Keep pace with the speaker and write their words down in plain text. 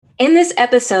In this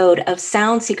episode of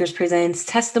Sound Seekers Presents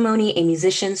Testimony, a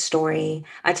Musician's Story,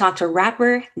 I talked to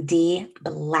rapper Dee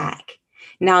Black.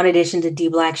 Now, in addition to Dee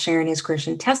Black sharing his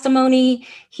Christian testimony,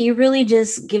 he really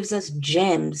just gives us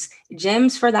gems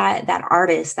for that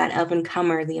artist, that up and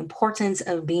comer, the importance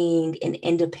of being an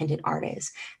independent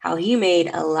artist, how he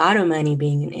made a lot of money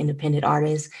being an independent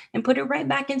artist and put it right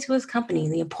back into his company,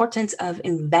 the importance of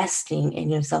investing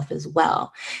in yourself as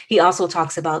well. He also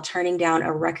talks about turning down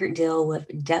a record deal with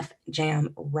Def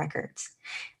Jam Records.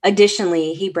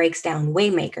 Additionally, he breaks down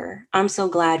Waymaker, I'm So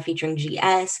Glad featuring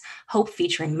GS, Hope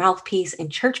featuring Mouthpiece,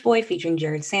 and Church Boy featuring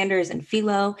Jared Sanders and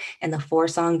Philo, and the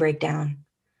 4-song breakdown.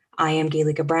 I am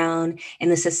Galika Brown,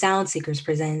 and this is Sound Seekers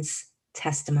Presents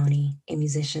Testimony, a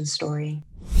Musician's Story.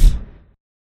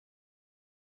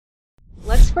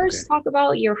 Let's first talk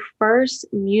about your first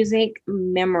music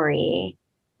memory.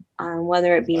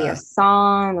 Whether it be a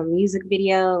song, a music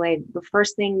video, like the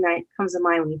first thing that comes to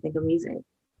mind when you think of music.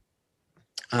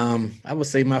 I would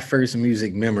say my first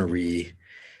music memory,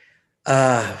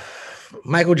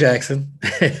 Michael Jackson,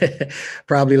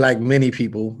 probably like many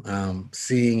people,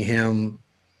 seeing him,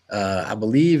 I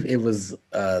believe it was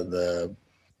the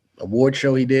award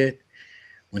show he did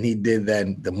when he did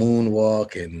the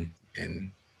moonwalk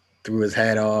and threw his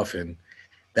hat off. And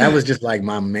that was just like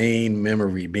my main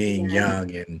memory being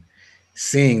young and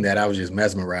seeing that. I was just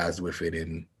mesmerized with it.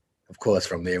 And of course,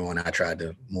 from there on, I tried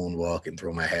to moonwalk and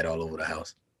throw my hat all over the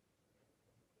house.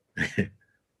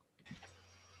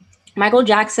 Michael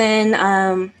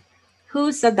Jackson,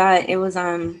 who said that? It was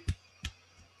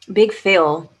Big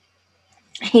Phil.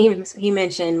 He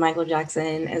mentioned Michael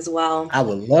Jackson as well. I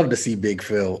would love to see Big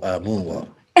Phil moonwalk.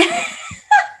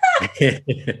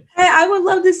 I would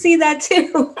love to see that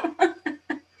too.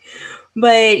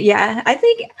 But yeah, I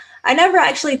think I never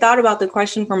actually thought about the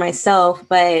question for myself,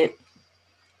 but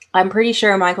I'm pretty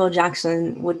sure Michael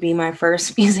Jackson would be my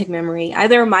first music memory,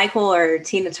 either Michael or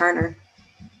Tina Turner.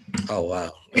 Oh,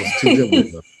 wow. Those two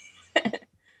good ones,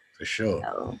 for sure.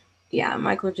 So, yeah,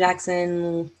 Michael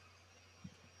Jackson,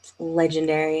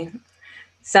 legendary.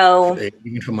 So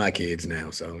even for my kids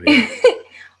now. So yeah.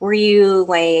 Were you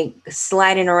like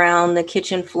sliding around the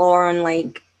kitchen floor on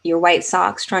like your white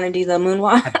socks trying to do the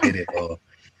moonwalk? I did it all.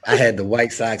 I had the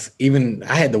white socks. Even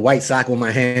I had the white sock on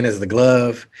my hand as the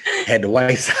glove. Had the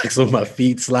white socks on my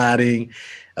feet sliding.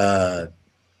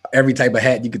 Every type of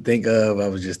hat you could think of, I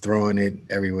was just throwing it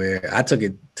everywhere. I took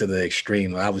it to the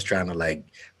extreme. I was trying to like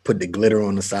put the glitter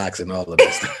on the socks and all of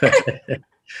that stuff.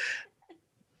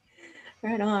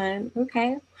 Right on.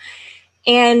 Okay.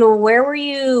 And where were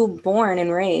you born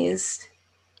and raised?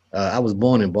 I was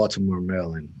born in Baltimore,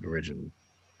 Maryland, originally.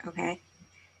 Okay.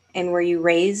 And were you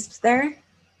raised there?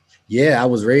 Yeah, I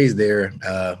was raised there.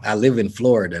 I live in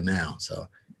Florida now, so.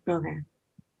 Okay.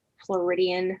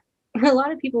 Floridian. A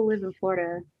lot of people live in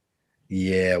Florida.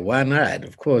 Yeah, why not?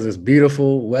 Of course, it's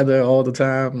beautiful weather all the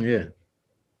time. Yeah.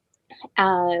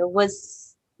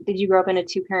 Did you grow up in a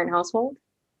 2-parent household?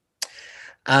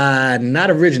 Not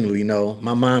originally, no.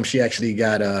 My mom, she actually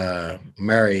got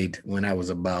married when I was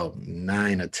about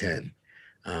 9 or 10.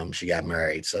 She got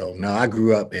married. So no, I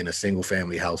grew up in a single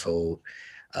family household.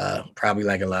 Probably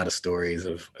like a lot of stories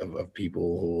of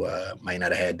people who might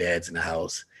not have had dads in the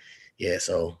house. Yeah,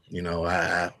 so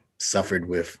I suffered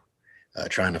with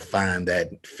trying to find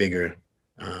that figure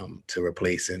to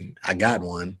replace, and I got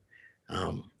one.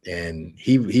 And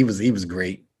he was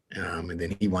great. And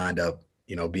then he wound up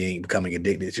becoming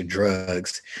addicted to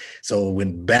drugs. So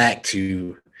went back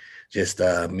to just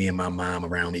me and my mom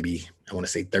around maybe, I want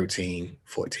to say 13,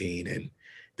 14. And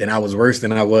then I was worse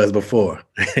than I was before.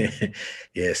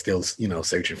 Yeah, still,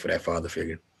 searching for that father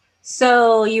figure.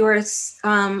 So you were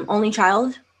only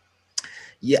child?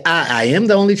 Yeah, I am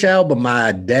the only child, but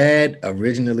my dad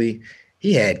originally,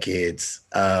 he had kids.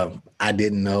 I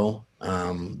didn't know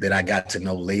that I got to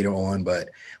know later on, but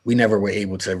we never were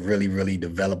able to really, really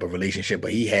develop a relationship.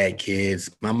 But he had kids.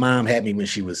 My mom had me when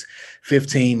she was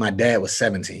 15. My dad was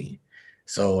 17.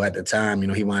 So at the time,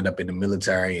 he wound up in the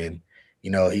military and,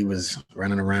 he was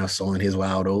running around sowing his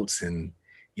wild oats and,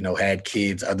 had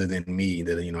kids other than me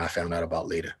that, I found out about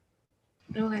later.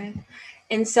 Okay.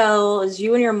 And so it was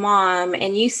you and your mom,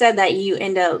 and you said that you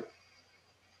end up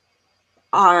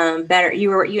better.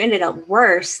 You ended up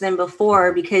worse than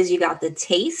before because you got the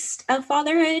taste of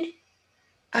fatherhood.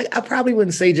 I probably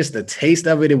wouldn't say just the taste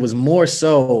of it. It was more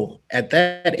so at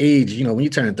that age, when you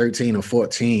turn 13 or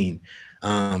 14,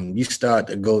 you start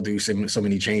to go through so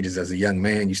many changes as a young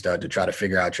man. You start to try to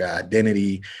figure out your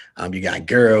identity. You got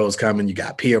girls coming, you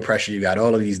got peer pressure, you got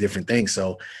all of these different things.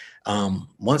 So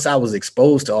once I was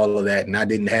exposed to all of that and I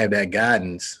didn't have that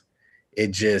guidance,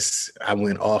 I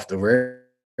went off the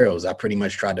girls. I pretty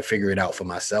much tried to figure it out for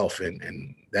myself,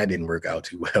 and that didn't work out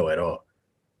too well at all.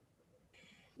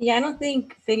 Yeah, I don't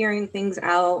think figuring things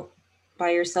out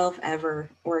by yourself ever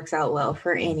works out well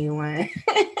for anyone.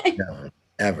 Never,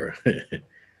 ever.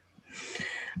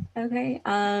 Okay.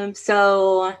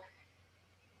 So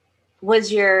was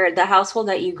the household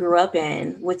that you grew up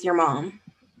in with your mom,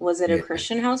 was it a Yeah.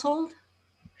 Christian household?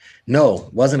 No,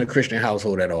 wasn't a Christian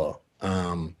household at all.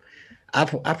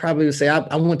 I probably would say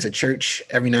I went to church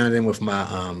every now and then with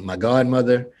my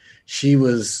godmother. She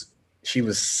was she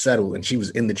was settled and she was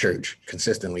in the church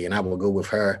consistently, and I would go with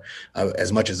her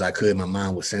as much as I could. My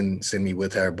mom would send me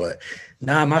with her, but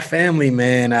nah, my family,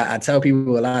 man. I tell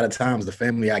people a lot of times the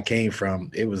family I came from,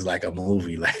 it was like a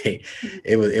movie. Like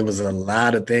it was a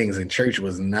lot of things, and church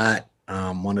was not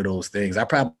one of those things. I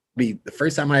probably the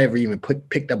first time I ever even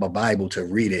picked up a Bible to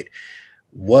read it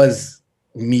was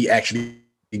me actually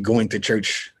going to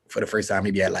church for the first time,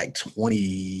 maybe at like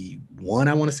 21,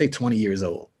 I want to say 20 years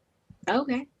old.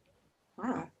 Okay.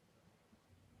 Wow.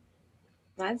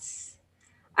 That's,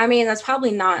 I mean, that's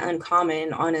probably not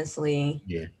uncommon, honestly,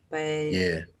 Yeah, but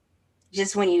yeah,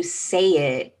 just when you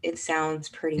say it, it sounds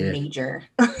pretty yeah. major.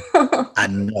 I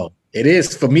know it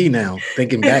is for me now.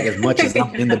 Thinking back, as much as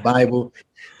I'm in the Bible,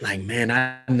 like man,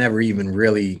 I never even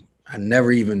knew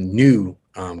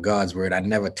God's word. I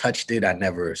never touched it. I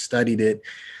never studied it.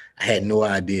 I had no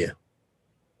idea.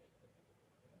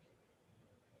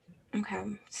 Okay.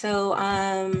 So,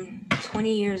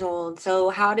 20 yeyears old. So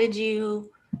how did you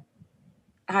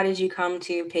come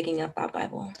to picking up that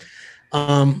Bible?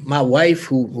 My wife,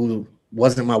 who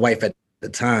wasn't my wife at the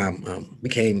time, we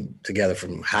came together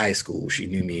from high school. She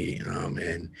knew me,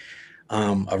 and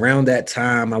around that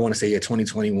time, I want to say year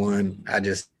 2021, I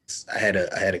had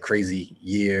a crazy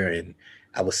year, and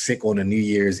I was sick on a New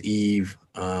Year's Eve,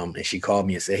 and she called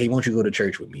me and said, "Hey, won't you go to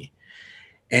church with me?"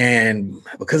 And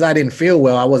because I didn't feel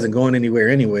well, I wasn't going anywhere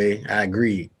anyway. I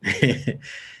agreed,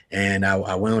 and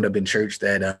I wound up in church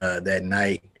that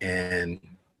night, and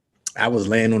I was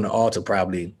laying on the altar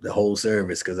probably the whole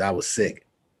service because I was sick,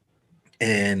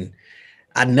 and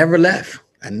I never left.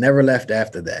 I never left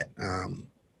after that.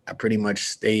 I pretty much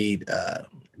stayed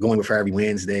going with her every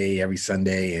Wednesday, every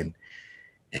Sunday, and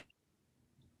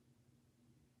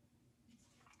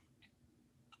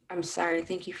I'm sorry, I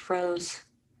think you froze.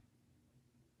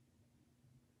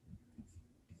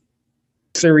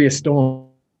 serious storm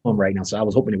right now. So I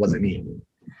was hoping it wasn't me.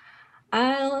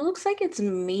 It looks like it's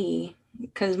me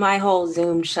because my whole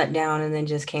Zoom shut down and then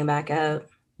just came back up.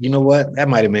 You know what? That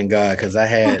might have been God because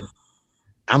I'm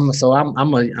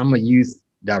a youth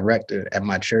director at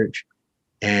my church,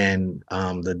 and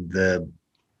the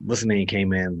what's the name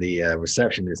came in, the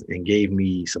receptionist, and gave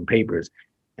me some papers.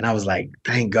 And I was like,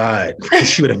 thank God,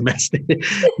 she would have messed it.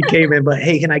 He came in, but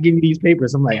hey, can I give you these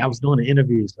papers? I'm like, I was doing an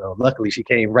interview. So luckily she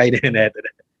came right in after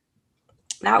that.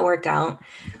 That worked out.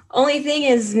 Only thing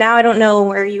is, now I don't know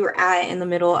where you were at in the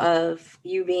middle of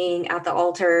you being at the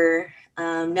altar,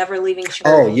 never leaving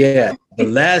Oh church. yeah. The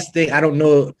last thing, I don't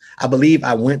know, I believe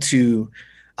I went to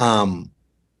um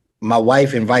my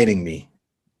wife inviting me.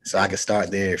 So I could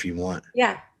start there if you want.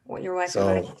 Yeah, what your wife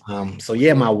invited. So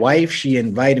yeah, my wife, she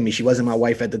invited me. She wasn't my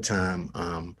wife at the time.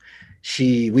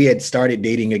 We had started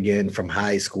dating again from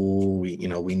high school. We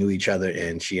knew each other,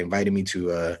 and she invited me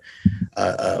to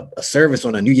a service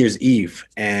on a New Year's Eve,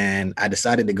 and I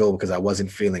decided to go because I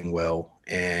wasn't feeling well.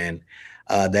 And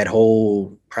that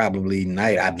whole probably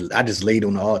night, I just laid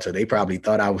on the altar. They probably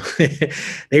thought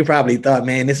they probably thought,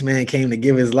 man, this man came to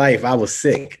give his life. I was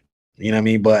sick, you know what I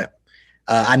mean? But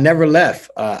I never left.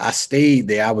 I stayed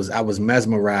there. I was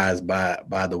mesmerized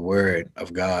by the word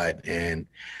of God, and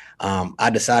I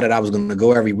decided I was going to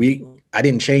go every week. I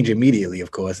didn't change immediately,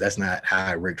 of course. That's not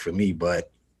how it worked for me,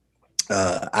 but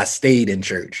I stayed in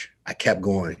church. I kept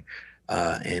going,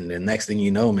 and the next thing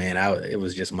you know, man, it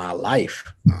was just my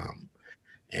life,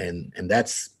 and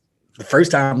that's the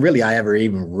first time really I ever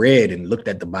even read and looked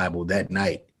at the Bible that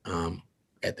night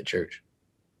at the church.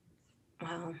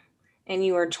 Wow. And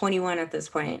you were 21 at this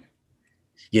point.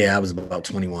 Yeah, I was about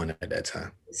 21 at that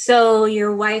time. So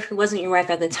your wife, who wasn't your wife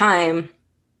at the time,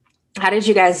 how did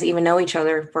you guys even know each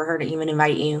other for her to even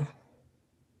invite you?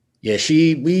 Yeah,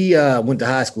 we went to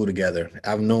high school together.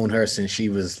 I've known her since she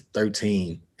was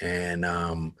 13,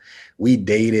 and we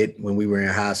dated when we were in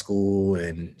high school,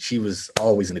 and she was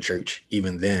always in the church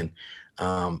even then.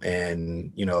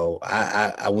 And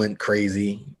I went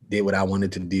crazy, did what I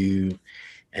wanted to do,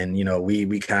 and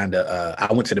we kind of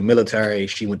I went to the military,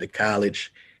 she went to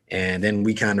college, and then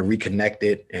we kind of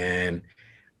reconnected. And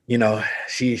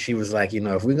she was like,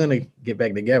 if we're gonna get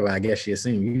back together, I guess she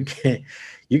assumed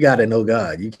you got to know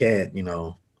God. You can't,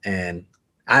 and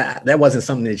That wasn't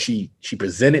something that she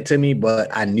presented to me, but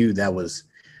I knew that was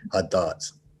her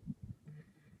thoughts.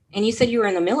 And you said you were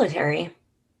in the military.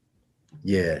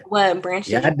 Yeah. What branch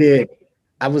Yeah, did I you? did.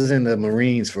 I was in the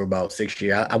Marines for about 6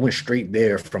 years. I went straight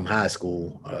there from high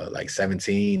school, like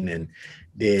 17, and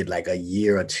did like a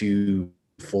year or two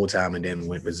full time, and then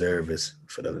went reservist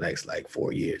for the next like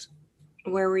 4 years.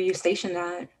 Where were you stationed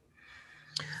at?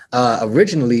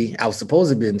 Originally, I was supposed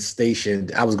to have been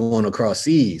stationed. I was going across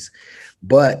seas,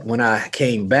 but when I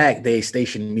came back, they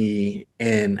stationed me,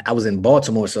 and I was in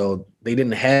Baltimore, so they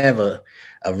didn't have a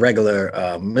regular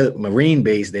Marine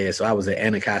base there. So I was at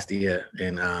Anacostia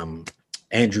and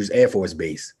Andrews Air Force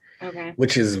Base, Okay.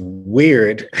 which is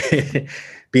weird,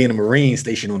 being a Marine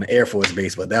station on the Air Force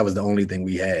Base, but that was the only thing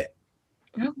we had.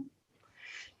 Oh.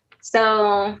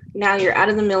 So now you're out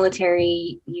of the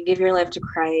military. You give your life to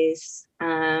Christ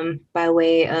by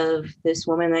way of this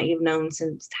woman that you've known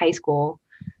since high school.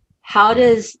 How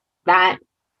does that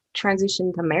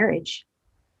transition to marriage?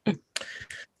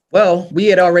 Well, we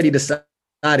had already decided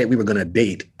we were going to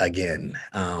date again.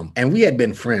 And we had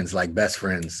been friends, like best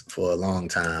friends for a long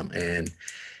time. And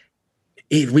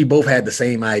we both had the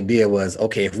same idea was,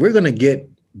 okay, if we're going to get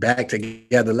back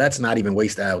together, let's not even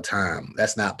waste our time.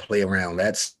 Let's not play around.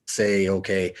 Let's say,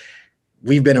 okay,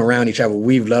 we've been around each other.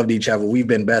 We've loved each other. We've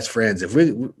been best friends. If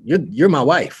you're my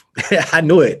wife. I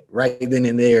knew it right then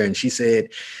and there. And she said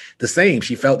the same.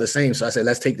 She felt the same. So I said,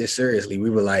 let's take this seriously. We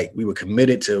were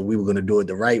committed to, we were going to do it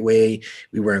the right way.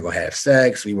 We weren't going to have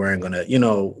sex. We weren't going to,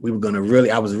 we were going to really,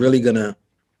 I was really going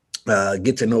to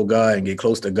get to know God and get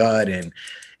close to God.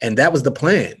 And that was the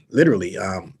plan, literally.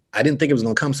 I didn't think it was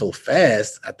going to come so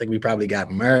fast. I think we probably got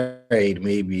married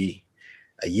maybe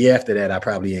a year after that. I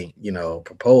probably ain't,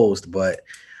 proposed, but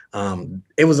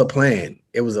it was a plan.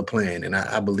 It was a plan. And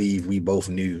I believe we both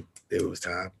knew it was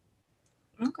time.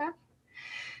 Okay.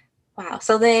 Wow.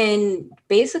 So then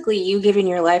basically you giving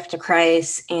your life to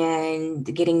Christ and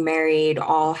getting married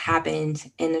all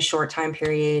happened in a short time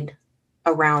period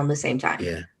around the same time.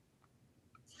 Yeah.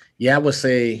 Yeah, I would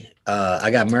say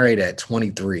I got married at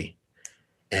 23.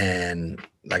 And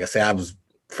like I said, I was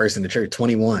first in the church,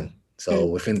 21. So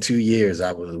Mm. within 2 years,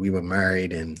 we were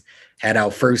married and had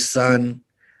our first son.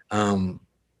 Um,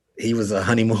 he was a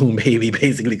honeymoon baby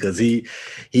basically because he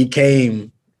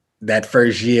came that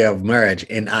first year of marriage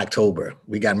in October.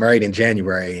 We got married in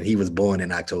January and he was born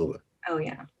in October. Oh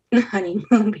yeah.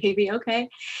 Honeymoon baby. Okay.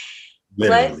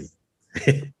 Literally.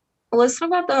 Let's let's talk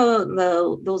about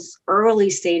the those early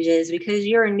stages because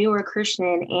you're a newer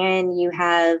Christian and you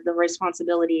have the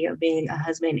responsibility of being a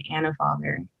husband and a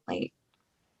father. Like,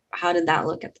 how did that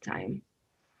look at the time?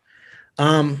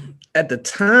 At the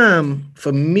time,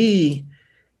 for me,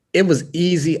 it was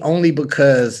easy only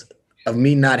because of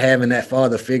me not having that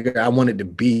father figure. I wanted to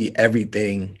be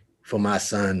everything for my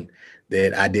son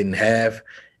that I didn't have.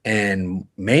 And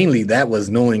mainly that was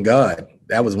knowing God.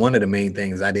 That was one of the main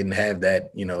things. I didn't have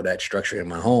that, that structure in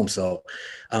my home. So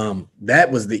that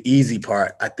was the easy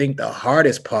part. I think the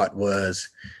hardest part was,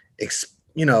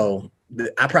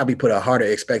 I probably put a harder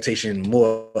expectation,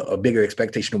 a bigger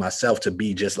expectation of myself to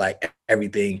be just like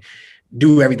everything,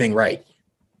 do everything right.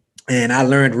 And I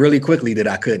learned really quickly that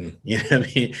I couldn't, what I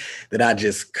mean? That I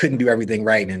just couldn't do everything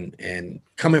right. And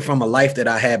coming from a life that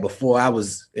I had before, I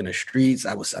was in the streets,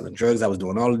 I was selling drugs, I was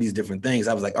doing all of these different things.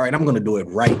 I was like, all right, I'm going to do it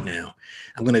right now.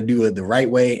 I'm going to do it the right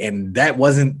way. And that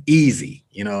wasn't easy,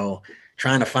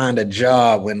 trying to find a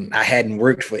job when I hadn't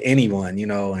worked for anyone,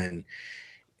 and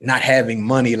not having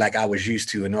money like I was used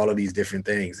to and all of these different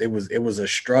things. It was a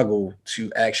struggle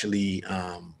to actually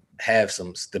have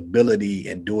some stability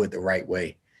and do it the right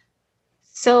way.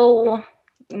 So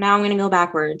now I'm going to go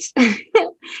backwards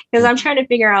because I'm trying to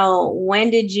figure out when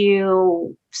did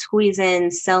you squeeze in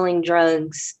selling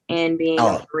drugs and being a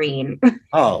Oh, Marine?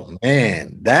 oh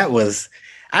man,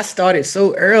 I started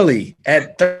so early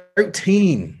at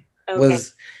 13 was,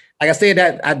 Okay. like I said,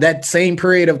 that same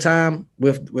period of time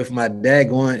with my dad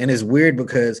going, and it's weird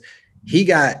because he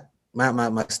got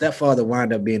my stepfather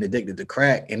wound up being addicted to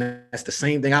crack, and that's the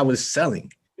same thing I was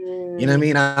selling. You know what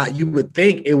I Mm, mean? You would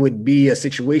think it would be a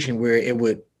situation where it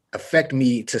would affect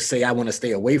me to say I want to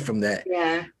stay away from that,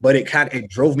 yeah. but it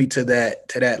drove me to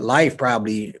that life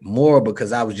probably more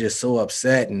because I was just so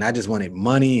upset and I just wanted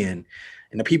money and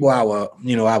the people I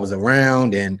was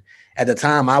around. And at the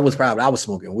time I was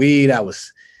smoking weed, I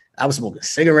was smoking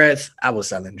cigarettes, I was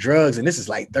selling drugs, and this is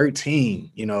like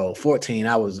 13, 14.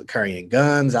 I was carrying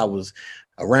guns, I was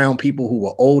around people who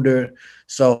were older.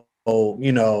 So,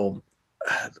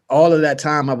 all of that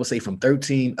time, I would say from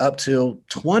 13 up till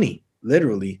 20,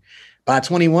 literally, By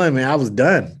 21, man, I was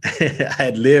done. I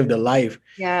had lived a life.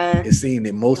 Yeah. It seemed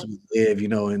that most of us live,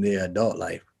 in their adult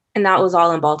life. And that was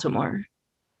all in Baltimore.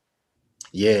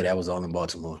 Yeah, that was all in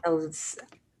Baltimore. I was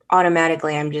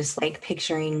automatically, I'm just like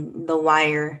picturing The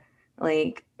Wire,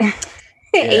 like Yeah,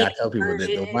 I 80 tell people that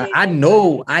version.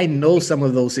 though. I know some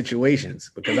of those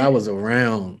situations because I was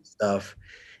around stuff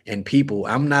and people.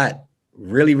 I'm not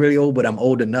really, really old, but I'm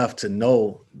old enough to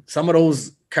know some of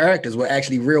those characters were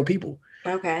actually real people.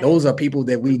 Okay. Those are people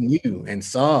that we knew and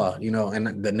saw,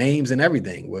 and the names and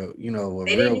everything were They real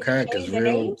didn't even characters, change the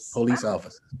real names? police Wow.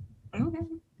 officers. Okay.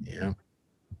 Yeah,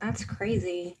 That's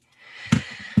crazy. All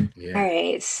yeah,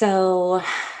 right. So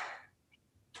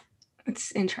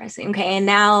it's interesting. Okay. And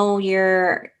now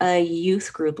you're a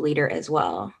youth group leader as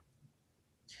well.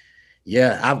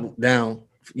 yeah. I now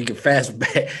you can fast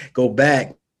back, go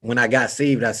back when I got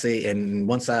saved. I say, and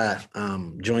once I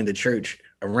joined the church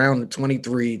around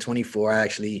 23, 24, I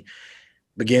actually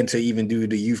began to even do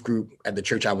the youth group at the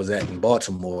church I was at in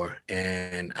Baltimore,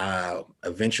 and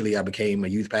eventually I became a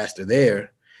youth pastor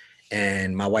there.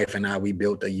 And my wife and I, we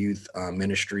built a youth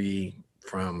ministry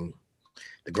from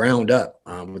the ground up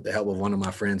with the help of one of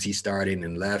my friends. He started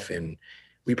and left, and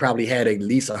we probably had at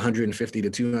least 150 to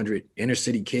 200 inner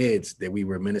city kids that we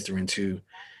were ministering to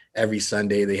every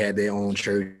Sunday. They had their own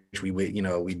church. We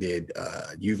did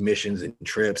youth missions and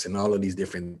trips and all of these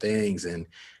different things. And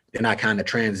then I kind of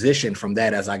transitioned from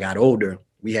that as I got older.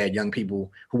 We had young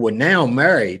people who were now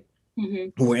married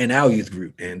Mm-hmm. who were in our youth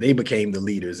group, and they became the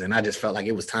leaders. And I just felt like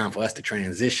it was time for us to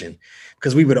transition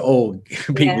because we were the old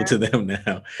people Yeah. to them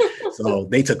now. So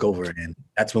they took over, and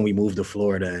that's when we moved to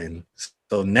Florida. And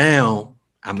so now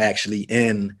I'm actually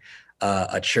in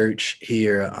a church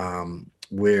here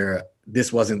where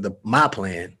this wasn't my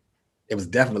plan. It was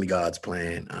definitely God's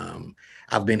plan.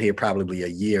 I've been here probably a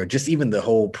year, just even the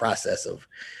whole process of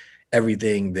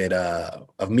everything that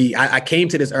of me. I came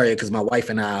to this area because my wife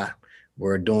and I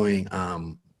were doing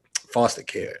foster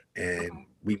care, and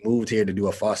we moved here to do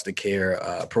a foster care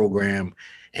program,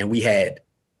 and we had,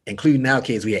 including our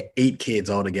kids, we had 8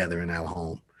 kids all together in our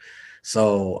home.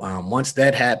 So once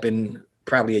that happened,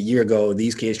 probably a year ago,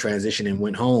 these kids transitioned and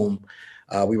went home.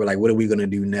 We were like, what are we going to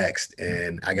do next?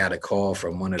 And I got a call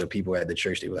from one of the people at the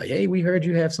church. They were like, hey, we heard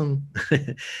you have some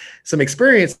some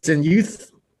experience in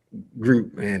youth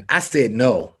group. And I said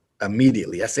no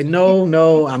immediately. I said,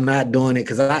 no, I'm not doing it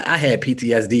because I had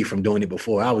PTSD from doing it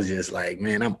before. I was just like,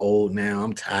 man, I'm old now.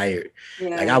 I'm tired.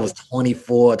 Like Yeah. I was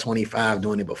 24, 25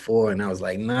 doing it before. And I was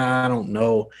like, nah, I don't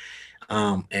know.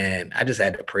 And I just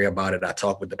had to pray about it. I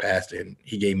talked with the pastor and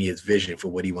he gave me his vision for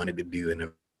what he wanted to do.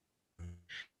 And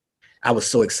I was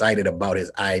so excited about his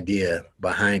idea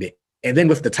behind it. And then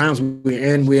with the times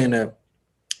we're in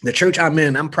the church I'm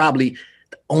in, I'm probably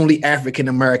the only African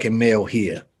American male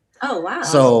here. Oh, wow.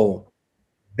 So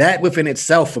that within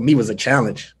itself for me was a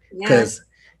challenge Yeah. because,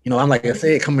 I'm like I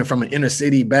said, coming from an inner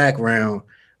city background,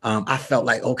 I felt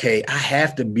like, okay, I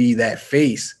have to be that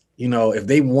face. If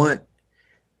they want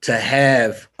to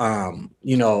have,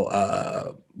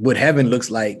 what heaven looks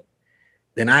like,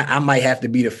 then I might have to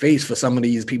be the face for some of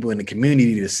these people in the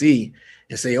community to see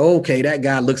and say, oh, okay, that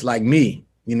guy looks like me,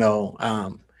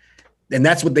 and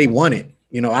that's what they wanted.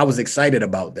 I was excited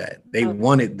about that. They Okay.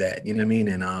 wanted that, you know what I mean?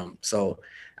 And so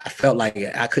I felt like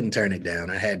I couldn't turn it down.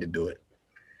 I had to do it.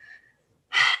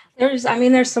 There's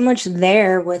so much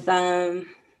there with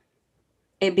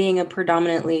it being a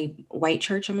predominantly white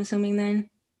church, I'm assuming then.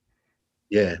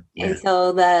 Yeah, And yeah,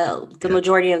 so the yeah.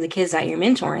 majority of the kids that you're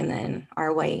mentoring then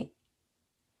are white.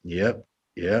 Yep,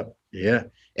 yep, yeah.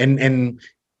 And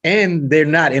they're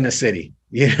not in a city.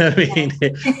 You know what I mean?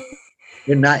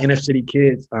 They're not inner city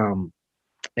kids.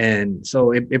 And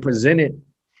so it presented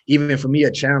even for me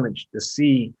a challenge to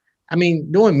see. I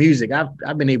mean, doing music,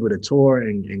 I've been able to tour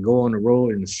and go on the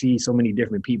road and see so many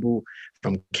different people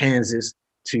from Kansas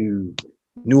to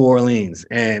New Orleans.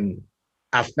 And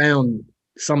I found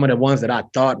some of the ones that I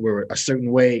thought were a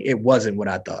certain way, it wasn't what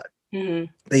I thought. Hmm.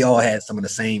 They all had some of the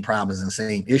same problems and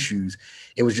same issues.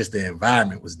 It was just the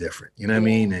environment was different. You know what I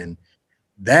Yeah. mean? And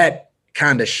that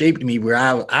kind of shaped me where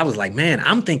I was like, man,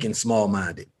 I'm thinking small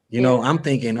minded. Yeah. I'm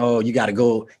thinking, oh, you got to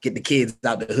go get the kids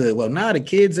out the hood. Well, now the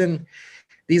kids in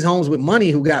these homes with money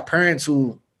who got parents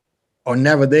who are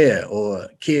never there, or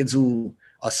kids who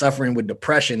are suffering with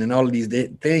depression and all of these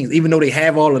things, even though they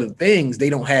have all of the things, they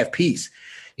don't have peace.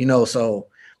 So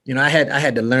I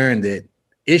had to learn that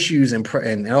issues and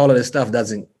all of this stuff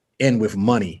doesn't end with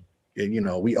money.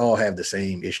 We all have the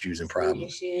same issues and Same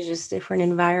problems. issues, just different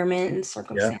environment and Yeah,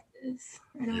 circumstances.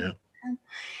 I know. yeah.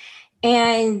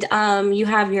 And you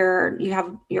have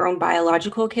your own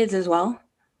biological kids as well.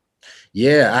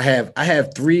 Yeah, I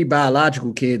have three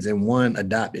biological kids and one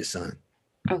adopted son,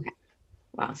 Okay.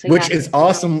 Wow. So yeah. which is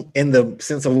awesome in the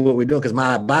sense of what we're doing because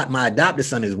my adopted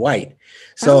son is white, Oh,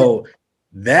 so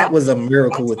that was that's a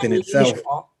miracle that's within itself.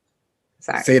 unusual.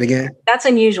 Say Sorry. it again. That's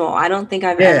unusual. I don't think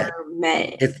I've Yeah, ever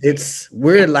met. it's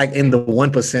we're like in the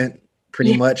 1%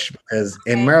 pretty Yeah. much because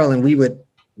in Okay. Maryland we would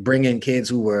bring in kids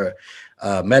who were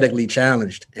medically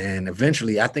challenged, and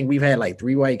eventually I think we've had like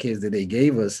three white kids that they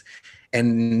gave us,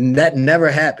 and that never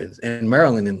happens in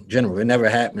Maryland in general. It never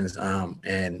happens,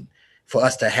 and for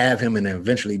us to have him and then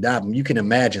eventually adopt him, you can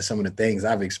imagine some of the things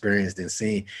I've experienced and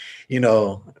seen.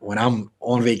 When I'm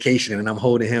on vacation and I'm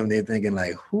holding him, they're thinking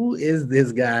like, "Who is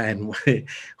this guy and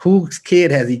whose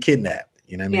kid has he kidnapped?"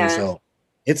 You know what I mean? Yeah. So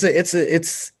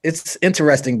it's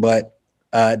interesting, but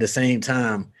at the same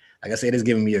time, like I said, it's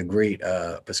giving me a great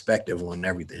perspective on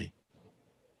everything.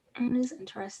 It is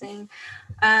interesting.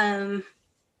 Um,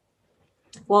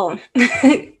 well,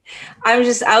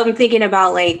 I'm thinking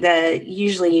about like the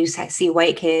usually you see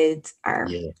white kids or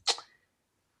Yeah,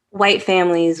 white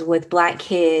families with black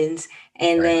kids,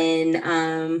 and right.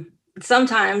 then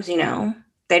sometimes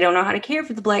they don't know how to care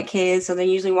for the black kids, so they're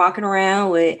usually walking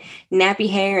around with nappy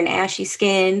hair and ashy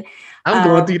skin. I'm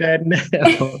going Um, through that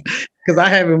now because I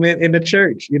have him in the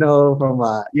church.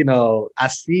 I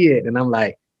see it and I'm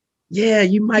like, yeah,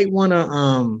 you might want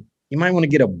to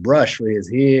get a brush for his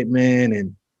head, man,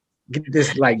 and get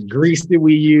this like grease that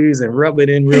we use and rub it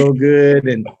in real good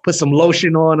and put some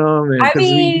lotion on them, and I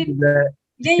because we use mean, that.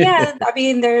 yeah. I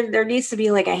mean, there needs to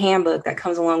be like a handbook that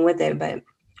comes along with it, but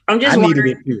I'm I just needed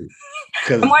wondering. it too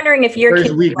I'm because wondering if the your first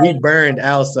kid week we like burned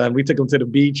our son. We took him to the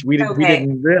beach. We okay.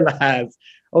 didn't realize,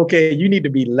 okay, you need to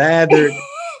be lathered.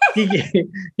 He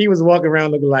he was walking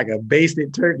around looking like a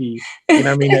basted turkey. You know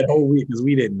what I mean? That whole week because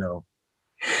we didn't know.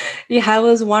 Yeah, I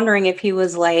was wondering if he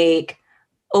was like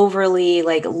overly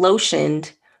like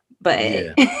lotioned, but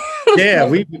Yeah. Yeah,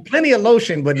 we plenty of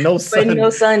lotion, but no but no no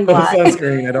sunblock.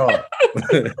 sunscreen at all.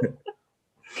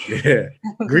 Yeah.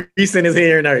 Grease in his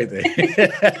hair and everything.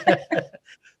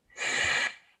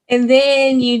 And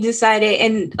then you decided,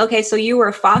 and okay, so you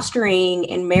were fostering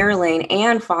in Maryland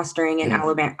and fostering in Mhm.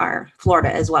 Alabama or Florida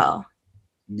as well.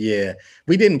 Yeah.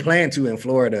 We didn't plan to in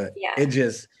Florida. It Yeah.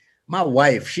 just my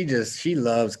wife, she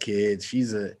loves kids.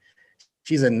 She's a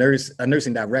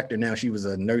nursing director now. She was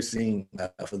a nursing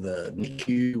for the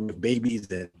NICU with babies,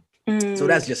 and so Mm,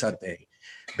 that's just her thing.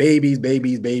 Babies,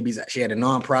 babies, babies. She had a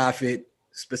nonprofit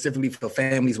specifically for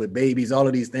families with babies, all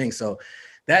of these things. So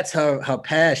that's her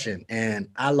passion, and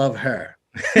I love her.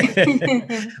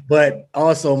 But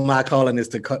also my calling is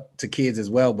to kids as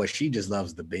well. But she just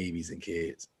loves the babies and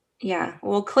kids. yeah.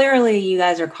 Well, clearly you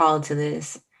guys are called to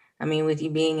this. I mean, with you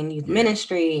being in youth Yeah,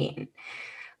 ministry and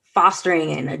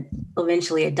fostering and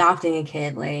eventually adopting a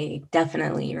kid, like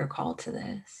definitely you're called to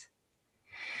this.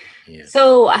 yeah.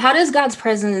 So, how does God's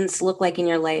presence look like in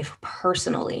your life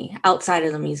personally, outside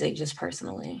of the music, just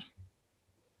personally?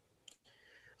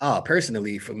 Oh,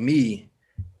 personally, for me,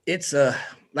 it's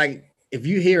like if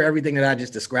you hear everything that I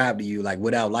just described to you, like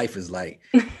what our life is like,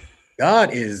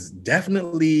 God is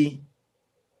definitely.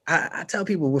 I tell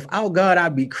people without God,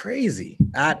 I'd be crazy.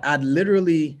 I'd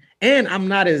literally, and I'm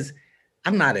not as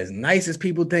nice as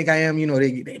people think I am.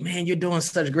 Man, you're doing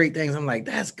such great things. I'm like,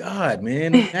 that's God,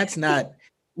 man. That's not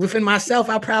within myself.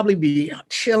 I'll probably be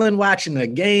chilling, watching a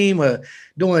game or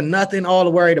doing nothing, all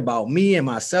worried about me and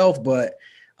myself. But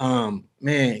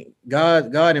man,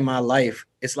 God in my life,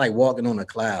 it's like walking on a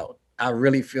cloud. I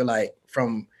really feel like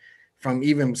from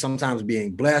even sometimes being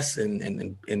blessed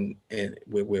and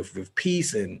with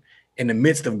peace and in the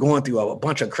midst of going through a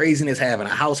bunch of craziness, having a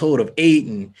household of 8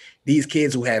 and these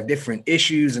kids who have different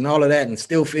issues and all of that, and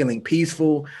still feeling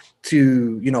peaceful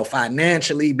to,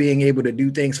 financially being able to do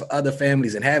things for other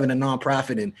families and having a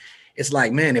nonprofit. And it's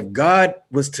like, man, if God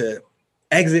was to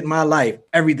exit my life,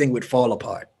 everything would fall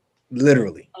apart.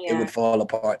 Literally, it Yeah. would fall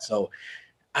apart. So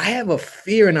I have a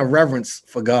fear and a reverence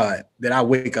for God that I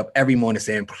wake up every morning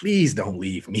saying, please don't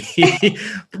leave me.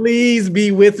 Please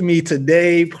be with me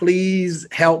today. Please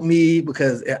help me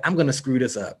because I'm gonna screw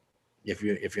this up if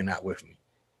you're not with me.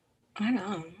 I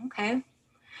know. Okay.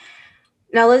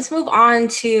 Now let's move on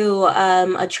to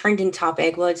a trending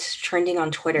topic. Well, it's trending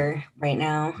on Twitter right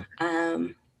now.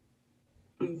 I'm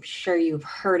sure you've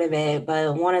heard of it,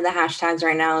 but one of the hashtags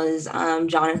right now is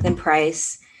Jonathan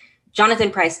Price,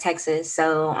 Texas.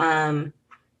 So, and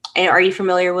are you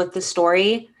familiar with the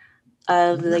story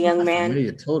of the Not, young not man?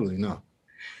 familiar, totally no.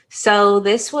 So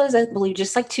this was, I believe,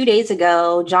 just like 2 days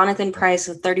ago. Jonathan Price,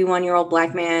 a 31-year-old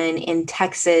Black man in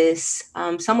Texas,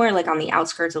 somewhere like on the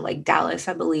outskirts of like Dallas,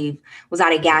 I believe, was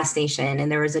at a gas station, and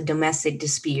there was a domestic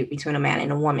dispute between a man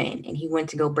and a woman, and he went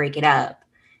to go break it up.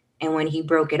 And when he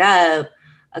broke it up,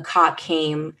 a cop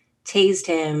came, tased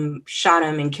him, shot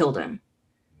him, and killed him.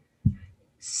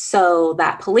 So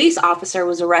that police officer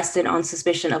was arrested on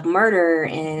suspicion of murder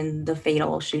in the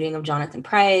fatal shooting of Jonathan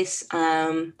Price.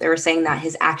 They were saying that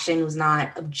his action was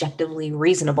not objectively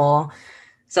reasonable.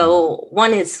 So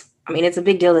one is, I mean, it's a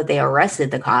big deal that they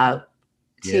arrested the cop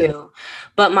too. Yeah.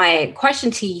 But my question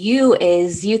to you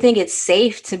is, do you think it's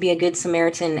safe to be a good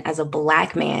Samaritan as a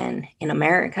Black man in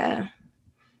America?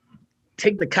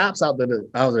 Take the cops out of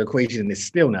the equation, it's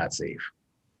still not safe.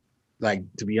 Like,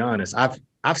 to be honest,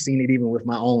 I've seen it even with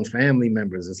my own family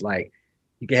members. It's like,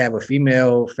 you can have a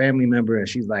female family member and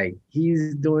she's like,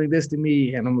 he's doing this to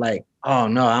me. And I'm like, oh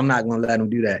no, I'm not going to let him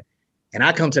do that. And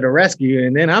I come to the rescue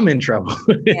and then I'm in trouble.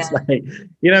 It's like,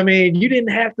 you know what I mean? You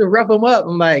didn't have to rough him up.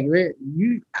 I'm like,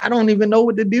 I don't even know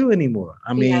what to do anymore.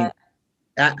 I mean,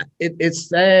 it's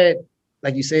sad.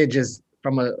 Like you said, just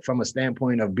from a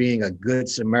standpoint of being a good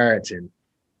Samaritan.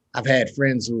 I've had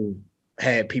friends who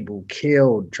had people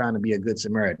killed trying to be a good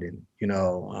Samaritan. You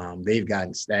know, they've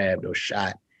gotten stabbed or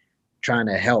shot trying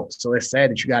to help. So it's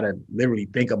sad that you got to literally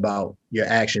think about your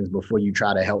actions before you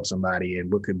try to help somebody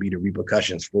and what could be the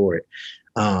repercussions for it.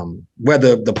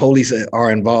 Whether the police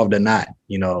are involved or not,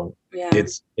 you know,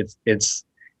 it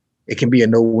can be a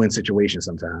no-win situation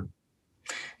sometimes.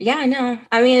 Yeah, I know.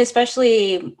 I mean,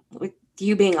 especially with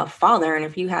you being a father, and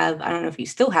if you have, I don't know if you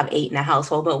still have 8 in a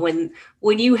household, but when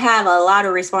you have a lot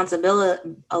of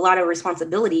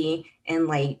responsibility and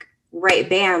like, right,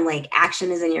 bam, like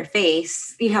action is in your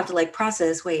face, you have to like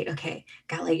process, wait, okay,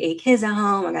 got like 8 kids at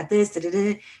home, I got this,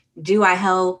 do I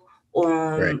help?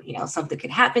 Or, you know, something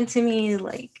could happen to me.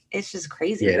 Like, it's just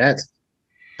crazy. Yeah,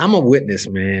 I'm a witness,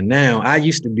 man. Now, I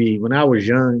used to be, when I was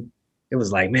young, it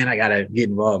was like, man, I got to get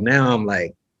involved. Now I'm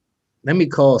like, let me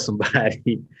call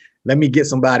somebody. Let me get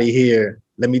somebody here.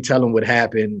 Let me tell them what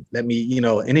happened. Let me, you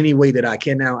know, in any way that I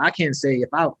can. Now, I can't say if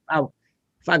I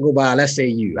go by, let's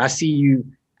say I see you,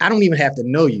 I don't even have to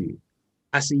know you.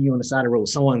 I see you on the side of the road,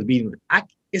 someone's beating.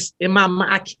 It's in my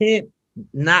mind, I can't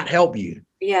not help you.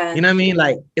 Yeah. You know what I mean?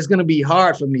 Like, it's going to be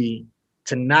hard for me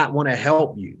to not want to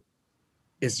help you.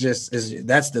 That's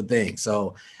the thing.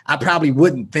 So I probably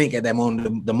wouldn't think at that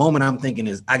moment. The moment I'm thinking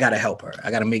is, I got to help her.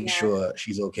 I got to make sure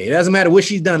she's okay. It doesn't matter what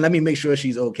she's done. Let me make sure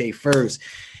she's okay first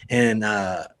and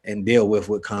deal with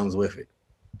what comes with it.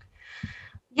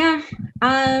 Yeah.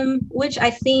 Which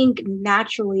I think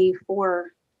naturally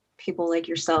for people like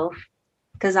yourself,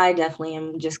 because I definitely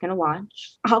am just going to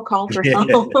watch. I'll call for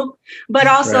help. But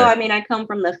also, I mean, I come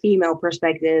from the female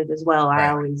perspective as well. I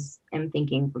always am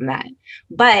thinking from that.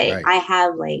 But I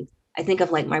have I think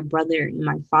of like my brother and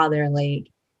my father, like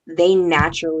they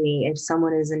naturally, if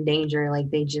someone is in danger,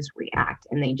 like they just react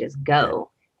and they just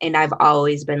go. And I've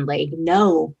always been like,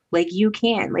 no, like you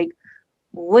can't. Like,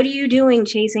 what are you doing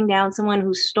chasing down someone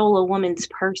who stole a woman's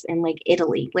purse in like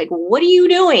Italy? Like, what are you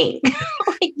doing?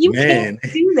 Like, you can't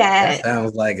do that. That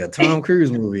sounds like a Tom Cruise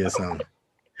movie or something.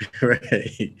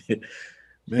 Right.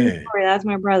 Man. Sorry, that's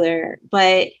my brother.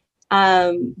 But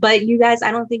you guys,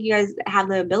 I don't think you guys have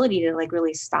the ability to like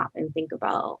really stop and think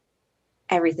about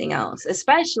everything else,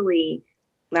 especially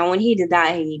now when he did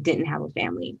that, he didn't have a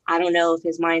family. I don't know if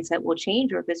his mindset will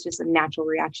change or if it's just a natural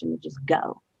reaction to just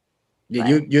go.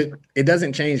 Yeah, it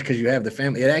doesn't change because you have the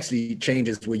family. It actually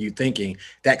changes where you're thinking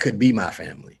that could be my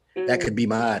family. Mm-hmm. That could be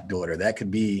my daughter. That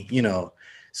could be, you know,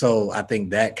 so I think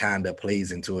that kind of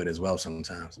plays into it as well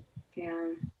sometimes.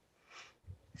 Yeah.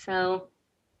 So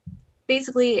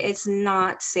basically it's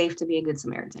not safe to be a good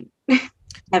Samaritan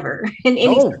ever in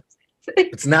any sense.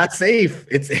 It's not safe.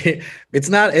 It's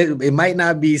not, it might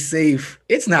not be safe.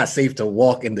 It's not safe to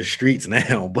walk in the streets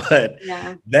now, but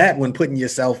that when putting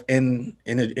yourself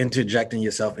interjecting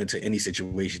yourself into any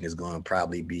situation is going to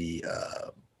probably be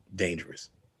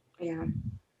dangerous. Yeah.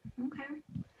 Okay.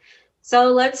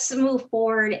 So let's move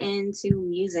forward into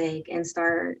music and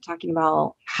start talking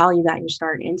about how you got your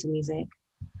start into music.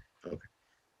 Okay.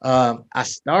 I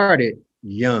started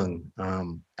young.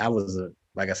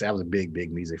 Like I said, I was a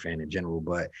big music fan in general,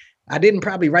 but I didn't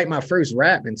probably write my first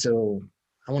rap until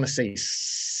I want to say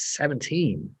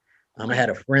 17. I had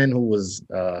a friend who was,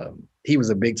 he was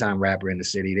a big time rapper in the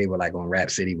city. They were like on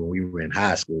Rap City when we were in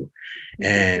high school.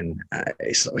 And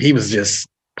so he was just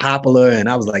popular. And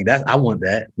I was like, I want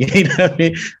that. You know what I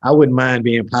mean? I wouldn't mind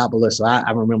being popular. So I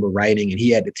remember writing and he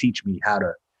had to teach me how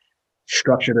to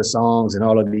structure the songs and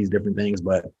all of these different things.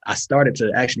 But I started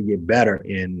to actually get better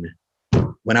in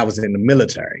when I was in the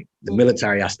military. The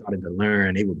military, I started to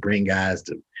learn. They would bring guys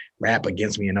to rap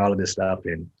against me and all of this stuff.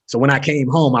 And so when I came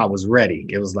home, I was ready.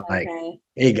 It was like, Okay.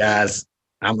 hey guys,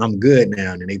 I'm good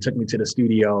now. And they took me to the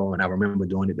studio, and I remember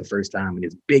doing it the first time in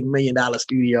this big $1 million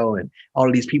studio, and all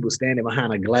of these people standing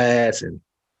behind a glass, and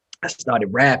I started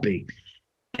rapping.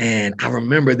 And I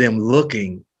remember them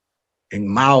looking and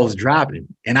mouths dropping.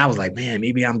 And I was like, man,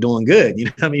 maybe I'm doing good. You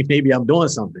know what I mean? Maybe I'm doing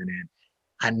something. And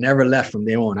I never left from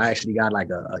there on. I actually got like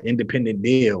a independent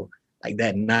deal. Like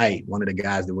that night, one of the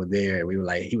guys that were there,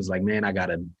 he was like, man, I got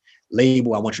a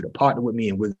label. I want you to partner with me,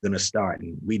 and we're gonna start.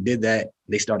 And we did that.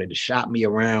 They started to shop me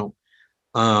around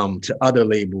to other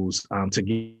labels to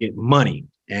get money.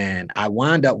 And I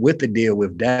wound up with the deal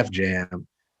with Def Jam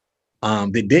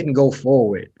that didn't go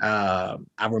forward. I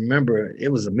remember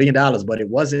it was $1 million, but it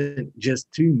wasn't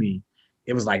just to me.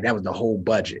 It was like that was the whole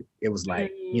budget. It was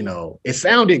like, it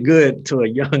sounded good to a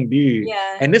young dude.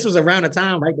 Yeah. And this was around the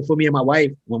time right before me and my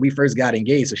wife, when we first got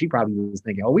engaged. So she probably was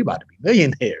thinking, oh, we about to be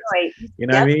millionaires. Right. You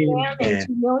know what I mean? And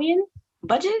 2 million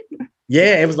budget?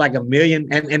 Yeah, it was like $1 million.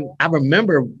 And I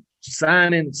remember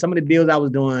signing some of the deals I was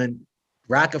doing.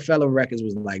 Rockefeller Records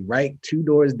was like right 2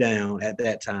 doors down at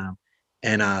that time.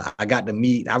 And I got to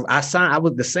meet, I signed, I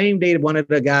was the same day that one of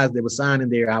the guys that was signing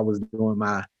there, I was doing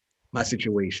my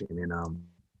situation. And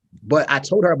but I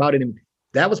told her about it, and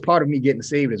that was part of me getting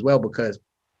saved as well, because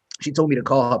she told me to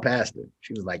call her pastor.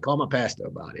 She was like, call my pastor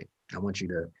about it. I want you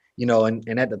to,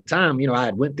 and at the time,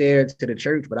 I went there to the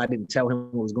church, but I didn't tell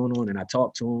him what was going on. And I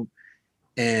talked to him,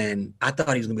 and I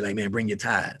thought he was gonna be like, man, bring your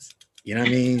tithes. You know what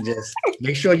I mean? Just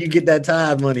make sure you get that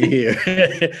tithe money here.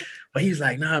 But he's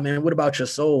like, nah, man, what about your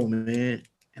soul, man?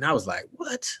 And I was like,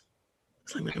 what?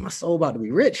 It's like, man, my soul about to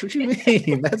be rich. What you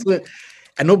mean? That's what,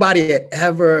 and nobody had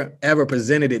ever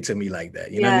presented it to me like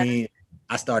that. You know what I mean?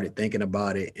 I started thinking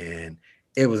about it, and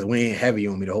it was weighing heavy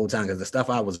on me the whole time, because the stuff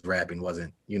I was rapping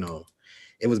wasn't,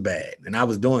 it was bad. And I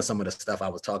was doing some of the stuff I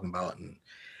was talking about. And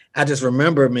I just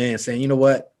remember, man, saying, you know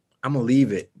what? I'm gonna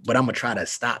leave it, but I'm gonna try to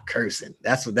stop cursing.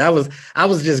 That's what that was. I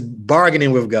was just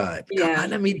bargaining with God. Yeah.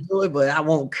 Let me do it, but I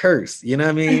won't curse. You know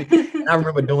what I mean? I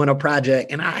remember doing a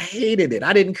project, and I hated it.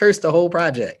 I didn't curse the whole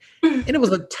project, and it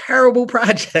was a terrible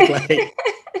project. Like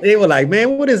they were like,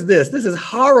 "Man, what is this? This is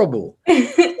horrible."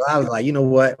 So I was like, you know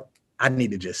what? I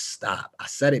need to just stop. I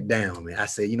set it down, man. I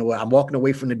said, you know what? I'm walking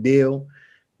away from the deal,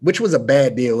 which was a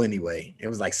bad deal anyway. It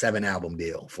was like 7-album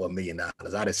deal for $1 million.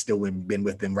 I'd have still been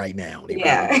with them right now. They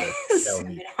tell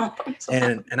me.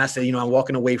 And I said, I'm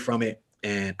walking away from it.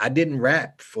 And I didn't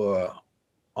rap for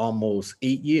almost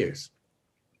 8 years.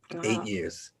 Wow. 8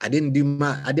 years. I did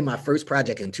my first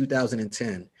project in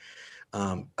 2010,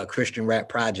 a Christian rap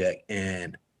project.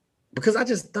 And because I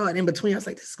just thought in between, I was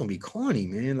like, this is gonna be corny,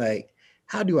 man. Like,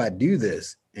 how do I do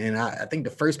this? And I think the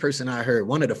first person I heard,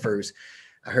 one of the first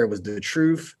I heard, was The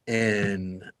Truth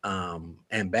and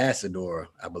Ambassador,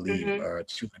 I believe, are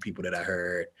two people that I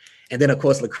heard. And then, of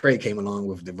course, Lecrae came along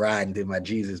with the ride and did my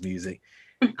Jesus music.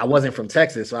 I wasn't from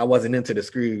Texas, so I wasn't into the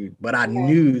screw, but I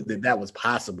knew that was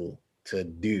possible to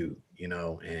do,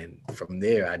 and from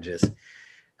there, I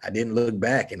didn't look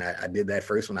back, and I did that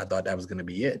first one. I thought that was going to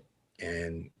be it.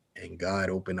 And God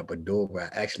opened up a door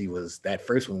where that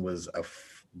first one was a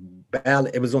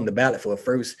ballot. It was on the ballot for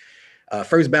a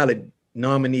first ballot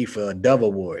nominee for a Dove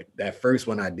Award. That first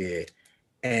one I did.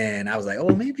 And I was like,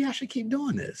 oh, maybe I should keep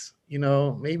doing this.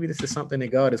 Maybe this is something that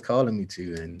God is calling me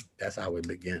to. And that's how it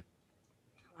began.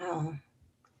 Wow.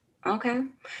 Okay.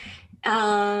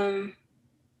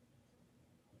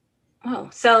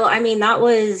 So I mean, that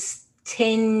was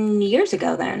 10 years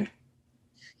ago then.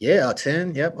 Yeah,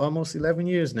 10. Yep, almost 11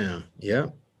 years now.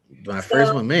 Yep. My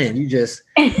first one, man, you just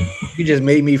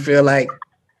made me feel like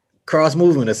cross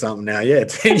movement or something now. Yeah,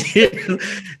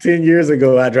 10 years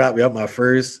ago, I dropped my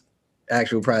first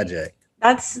actual project.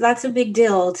 That's a big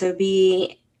deal to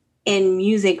be in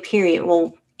music, period.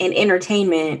 Well, in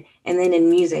entertainment and then in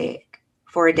music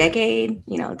for a decade,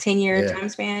 10-year time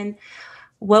span.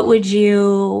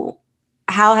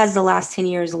 How has the last 10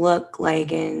 years look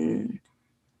like, and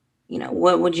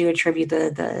what would you attribute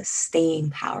the staying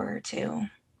power to?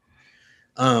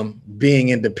 Being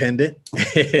independent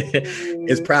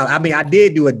is proud. I mean, I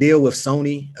did do a deal with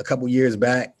Sony a couple years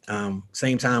back.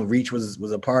 Same time Reach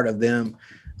was a part of them.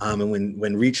 And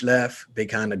when Reach left, they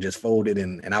kind of just folded,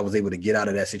 and I was able to get out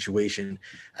of that situation.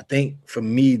 I think for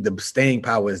me, the staying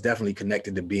power is definitely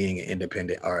connected to being an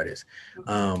independent artist.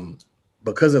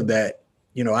 Because of that,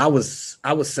 I was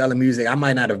selling music. I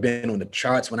might not have been on the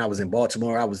charts when I was in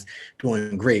Baltimore. I was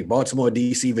doing great. Baltimore,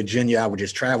 DC, Virginia. I would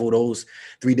just travel those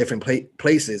 3 different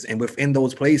places. And within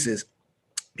those places,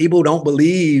 people don't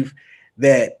believe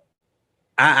that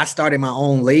I started my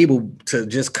own label to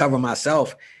just cover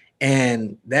myself.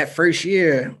 And that first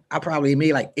year, I probably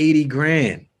made like 80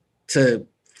 grand to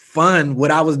fund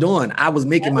what I was doing. I was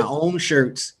making my own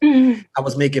shirts. I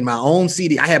was making my own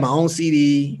CD. I had my own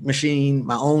CD machine,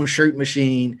 my own shirt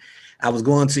machine. I was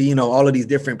going to, all of these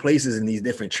different places and these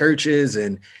different churches,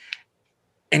 and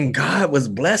God was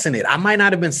blessing it. I might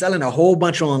not have been selling a whole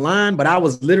bunch online, but I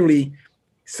was literally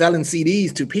selling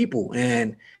CDs to people.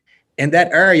 And in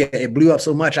that area, it blew up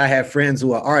so much. I have friends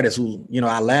who are artists who,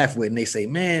 I laugh with, and they say,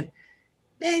 man,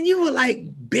 you were like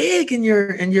big in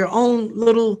your own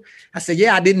little. I said,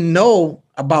 yeah, I didn't know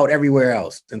about everywhere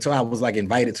else until I was like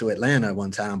invited to Atlanta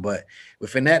one time. But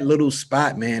within that little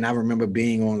spot, man, I remember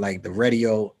being on like the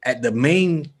radio at the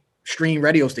mainstream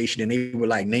radio station, and they were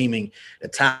like naming the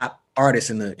top artists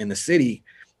in the city.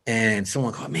 And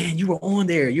someone called, man, you were on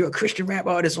there. You're a Christian rap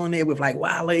artist on there with like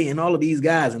Wale and all of these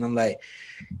guys. And I'm like,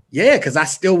 yeah, because I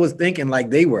still was thinking like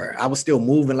they were. I was still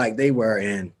moving like they were.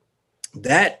 And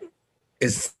that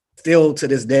is still to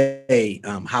this day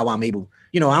how I'm able,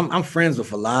 I'm friends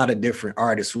with a lot of different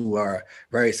artists who are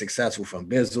very successful, from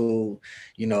Bizzle,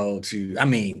 to, I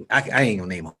ain't gonna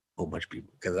name a whole bunch of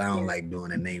people because I don't like doing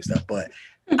the name stuff, but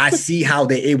I see how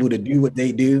they're able to do what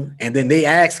they do. And then they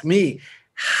ask me,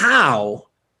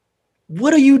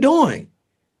 what are you doing?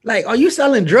 Like, are you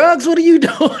selling drugs? What are you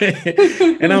doing?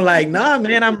 And I'm like, nah,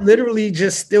 man, I'm literally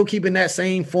just still keeping that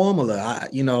same formula.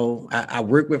 I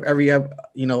work with every,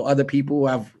 other people.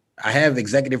 I have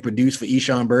executive produced for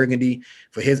Eshawn Burgundy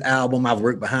for his album. I've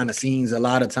worked behind the scenes a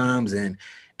lot of times, and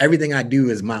everything I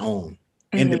do is my own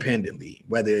independently,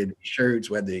 whether it's shirts,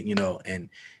 whether, and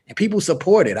people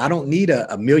support it. I don't need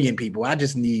a million people. I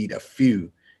just need a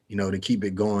few, to keep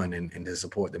it going and to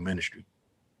support the ministry.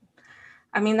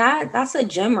 I mean, that's a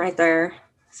gem right there,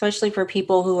 especially for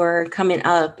people who are coming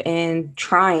up and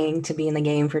trying to be in the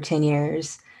game for 10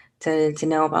 years to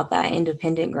know about that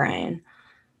independent grind.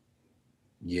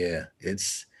 Yeah,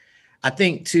 I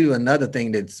think too, another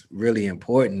thing that's really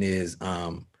important is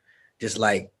just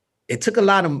like it took a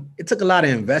lot of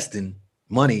investing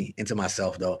money into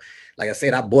myself though. Like I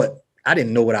said, I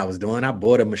didn't know what I was doing. I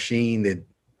bought a machine that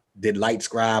did light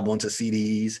scribe onto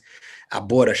CDs. I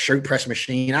bought a shirt press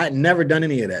machine. I had never done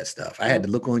any of that stuff. I had to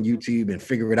look on YouTube and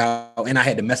figure it out. And I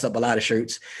had to mess up a lot of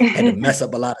shirts, had to mess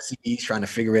up a lot of CDs trying to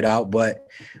figure it out. But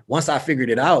once I figured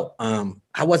it out,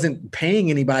 I wasn't paying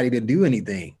anybody to do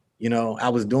anything. I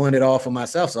was doing it all for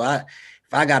myself. So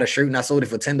if I got a shirt and I sold it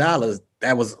for $10,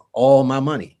 that was all my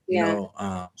money,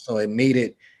 so it made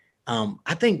it.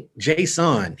 I think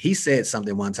Jason, he said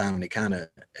something one time that kind of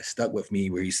stuck with me,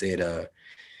 where he said,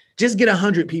 just get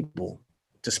 100 people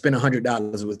to spend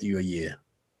 $100 with you a year.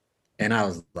 And I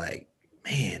was like,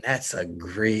 man, that's a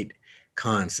great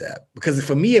concept. Because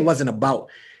for me, it wasn't about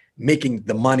making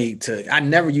the money I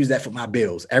never used that for my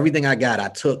bills. Everything I got, I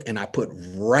took and I put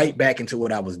right back into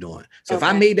what I was doing. So if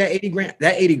I made that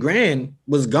 80 grand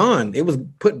was gone. It was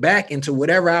put back into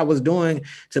whatever I was doing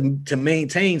to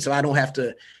maintain. So I don't have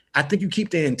to, I think you keep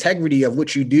the integrity of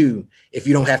what you do if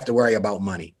you don't have to worry about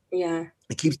money. Yeah.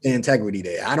 It keeps the integrity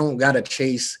there. I don't got to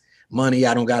chase money.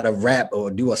 I don't got to rap or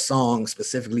do a song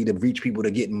specifically to reach people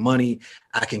to get money.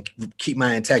 I can keep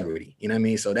my integrity. You know what I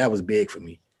mean? So that was big for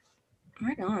me.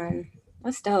 Right on.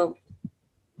 That's dope.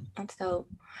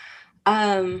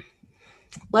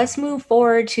 Let's move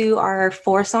forward to our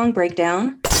 4-song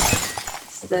breakdown.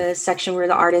 It's the section where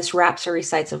the artist raps or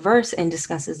recites a verse and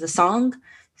discusses the song.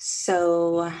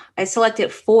 So I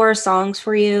selected 4 songs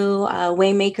for you.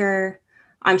 Waymaker,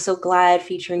 I'm So Glad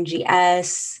featuring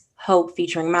GS, Hope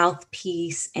featuring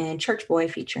Mouthpiece, and Church Boy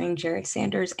featuring Jared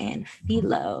Sanders and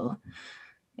Philo.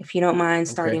 If you don't mind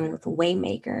starting with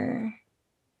Waymaker.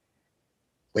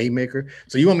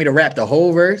 So you want me to rap the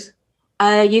whole verse?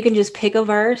 You can just pick a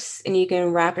verse and you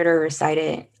can rap it or recite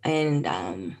it, and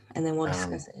then we'll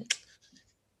discuss it.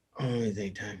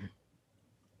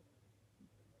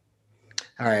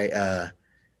 All right.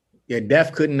 Your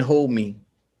death couldn't hold me.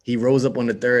 He rose up on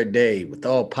the 3rd day with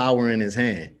all power in his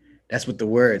hand. That's what the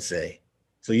words say.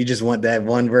 So you just want that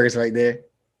one verse right there?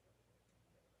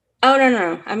 Oh,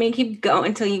 no. I mean, keep going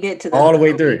until you get to all the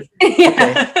way through.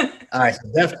 Yeah. Okay. All right. So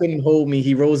death couldn't hold me.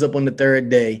 He rose up on the 3rd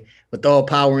day with all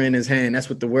power in his hand. That's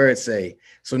what the words say.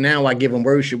 So now I give him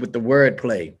worship with the word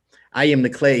play. I am the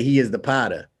clay. He is the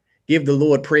potter. Give the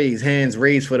Lord praise. Hands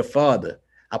raised for the Father.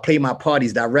 I play my part.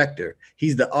 He's director.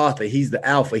 He's the author. He's the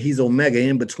alpha. He's omega.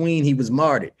 In between, he was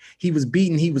martyred. He was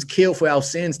beaten. He was killed for our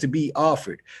sins to be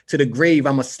offered. To the grave,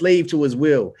 I'm a slave to his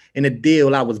will. In a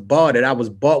deal, I was bartered. I was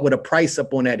bought with a price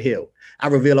up on that hill. I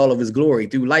reveal all of his glory.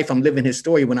 Through life, I'm living his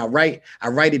story. When I write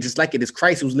it just like it is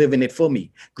Christ who's living it for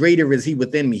me. Greater is he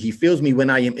within me. He fills me when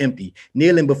I am empty,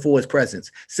 kneeling before his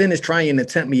presence. Sin is trying to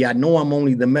tempt me. I know I'm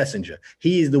only the messenger.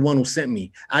 He is the one who sent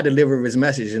me. I deliver his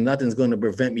message, and nothing's going to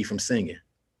prevent me from singing.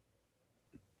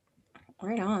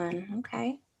 Right on.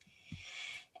 Okay.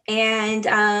 And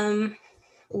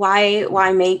why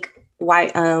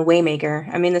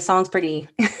Waymaker? I mean, the song's pretty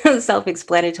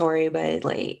self-explanatory, but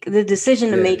like the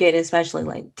decision to Yeah. make it, especially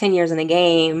like 10 years in the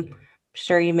game, I'm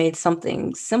sure you made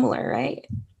something similar, right?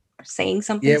 Or saying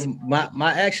something Yeah, similar.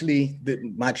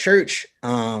 my church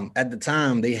at the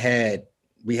time we had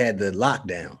the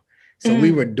lockdown. So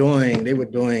they were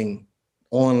doing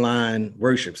online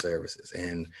worship services,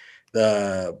 and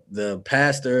the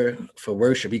pastor for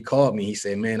worship, he called me. He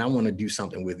said, "Man, I want to do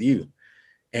something with you."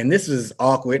 And this is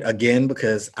awkward again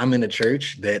because I'm in a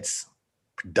church that's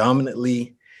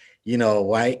predominantly,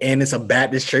 white, and it's a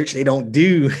Baptist church. They don't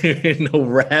do no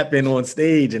rapping on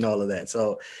stage and all of that.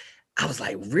 So I was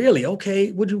like, really?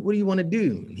 Okay. What do you want to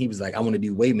do? And he was like, I want to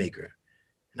do Waymaker.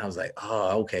 And I was like,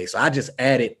 oh, okay. So I just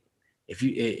added,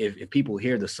 if people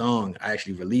hear the song, I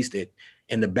actually released it.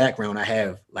 In the background, I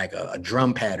have like a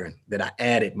drum pattern that I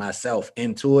added myself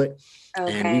into it.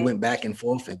 And we Okay. went back and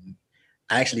forth, and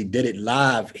I actually did it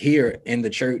live here in the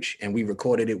church, and we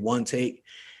recorded it one take.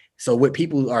 So what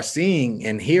people are seeing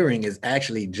and hearing is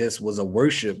actually just was a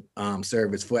worship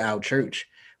service for our church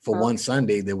for one Okay.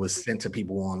 Sunday that was sent to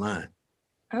people online.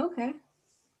 Okay.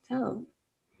 So,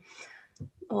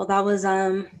 well, that was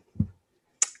a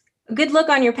good look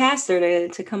on your pastor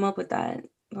to come up with that.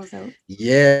 Also,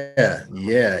 Yeah.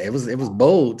 It was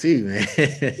bold too, man.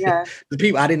 yeah. The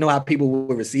people, I didn't know how people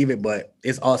would receive it, but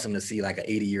it's awesome to see like an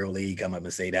 80-year-old lady come up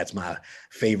and say that's my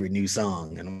favorite new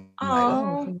song. And I'm like,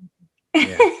 oh, okay. Oh.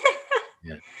 Yeah,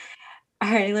 yeah.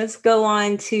 All right, let's go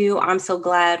on to I'm So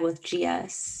Glad with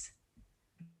GS.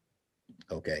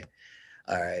 Okay.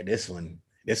 All right. This one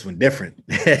different.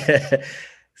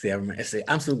 See, I remember, say,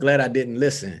 I'm so glad I didn't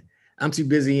listen. I'm too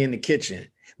busy in the kitchen,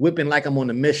 whipping like I'm on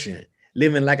a mission,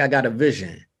 living like I got a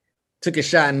vision. Took a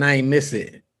shot and I ain't miss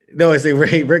it. No, it's a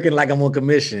working like I'm on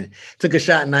commission. Took a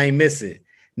shot and I ain't miss it.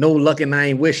 No luck and I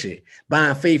ain't wish it.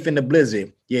 Buying faith in the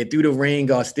blizzard. Yeah, through the rain,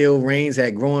 God still reigns.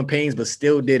 Had growing pains, but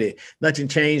still did it. Nothing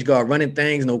changed. God running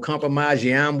things, no compromise.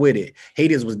 Yeah, I'm with it.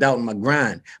 Haters was doubting my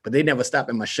grind, but they never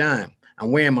stopping my shine.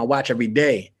 I'm wearing my watch every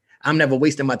day. I'm never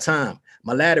wasting my time.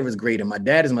 My ladder is greater. My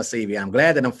dad is my savior. I'm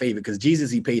glad that I'm favored because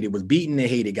Jesus, he paid it, was beaten and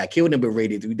hated, got killed and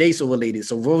berated, 3 days so related.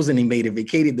 So rose and he made it,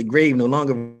 vacated the grave, no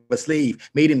longer a slave,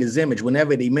 made in his image.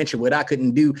 Whenever they mentioned what I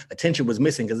couldn't do, attention was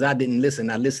missing because I didn't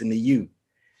listen. I listened to you.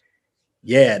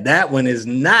 Yeah, that one is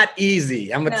not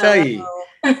easy. I'm gonna tell No. you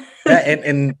that,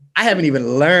 and I haven't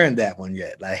even learned that one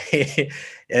yet. Like,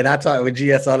 and I talk with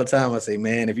GS all the time. I say,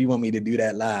 man, if you want me to do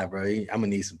that live, bro, I'm gonna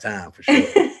need some time for sure.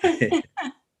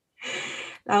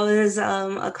 That was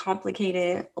a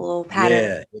complicated little pattern.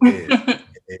 Yeah, it is.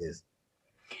 It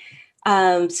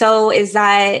is. So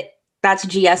that's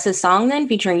GS's song then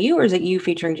featuring you, or is it you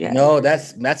featuring GS? No,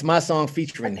 that's my song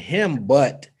featuring him,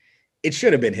 but it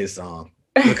should have been his song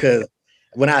because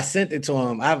when I sent it to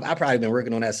him, I've probably been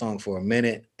working on that song for a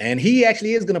minute, and he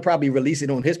actually is gonna probably release it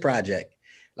on his project.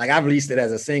 Like I released it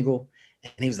as a single,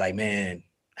 and he was like, "Man,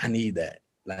 I need that."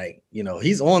 Like,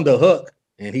 he's on the hook,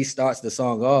 and he starts the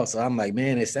song off. So I'm like,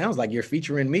 "Man, it sounds like you're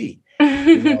featuring me."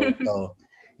 So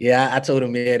yeah, I told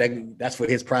him, yeah, that's for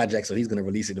his project, so he's gonna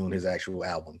release it on his actual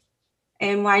album.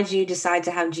 And why'd you decide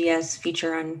to have GS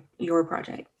feature on your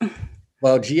project?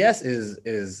 Well, GS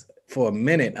is for a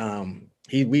minute.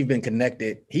 We've been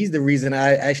connected. He's the reason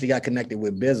I actually got connected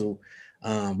with Bizzle.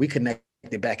 We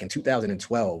connected back in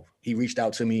 2012. He reached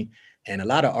out to me, and a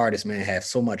lot of artists, man, have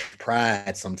so much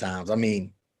pride sometimes. I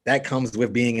mean, that comes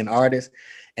with being an artist.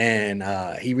 And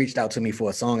he reached out to me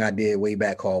for a song I did way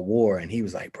back called War. And he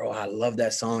was like, bro, I love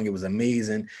that song. It was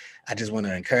amazing. I just want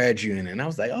to encourage you. And I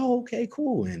was like, oh, okay,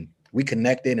 cool. And we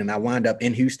connected, and I wound up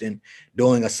in Houston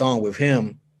doing a song with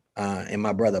him and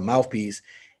my brother Mouthpiece.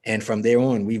 And from there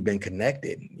on, we've been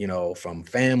connected, from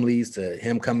families to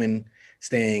him coming,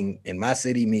 staying in my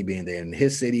city, me being there in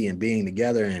his city and being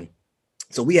together. And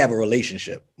so we have a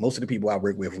relationship. Most of the people I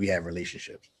work with, we have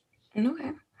relationships.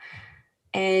 Okay.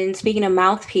 And speaking of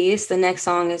Mouthpiece, the next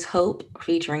song is Hope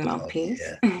featuring Oh, Mouthpiece.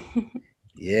 yeah.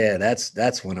 Yeah,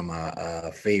 that's one of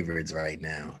my favorites right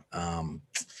now.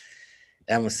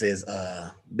 That one says,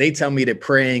 they tell me that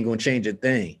prayer ain't gonna change a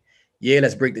thing. Yeah,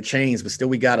 let's break the chains, but still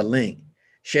we got a link.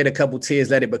 Shed a couple tears,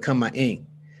 let it become my ink.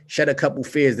 Shed a couple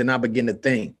fears, then I begin to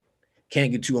think.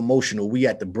 Can't get too emotional, we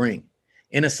at the brink.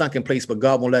 In a sunken place, but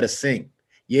God won't let us sink.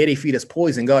 Yeah, they feed us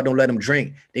poison. God don't let them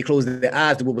drink. They close their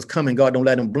eyes to what was coming. God don't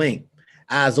let them blink.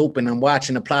 Eyes open, I'm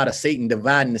watching the plot of Satan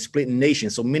dividing and splitting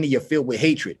nations. So many are filled with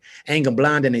hatred, anger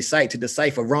blinding their sight to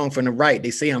decipher wrong from the right.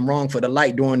 They say I'm wrong for the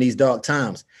light during these dark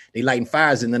times. They lighting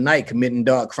fires in the night, committing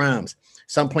dark crimes.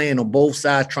 Some playing on both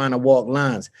sides, trying to walk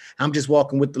lines. I'm just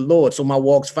walking with the Lord, so my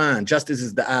walk's fine. Justice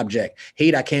is the object.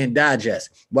 Hate I can't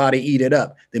digest while they eat it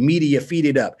up. The media feed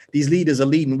it up. These leaders are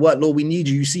leading what? Lord, we need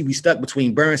you. You see, we stuck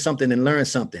between burn something and learn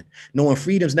something. Knowing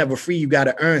freedom's never free, you got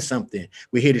to earn something.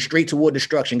 We're headed straight toward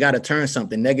destruction, got to turn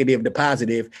something negative to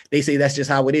positive. They say that's just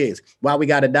how it is. Why we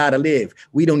got to die to live?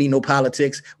 We don't need no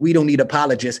politics. We don't need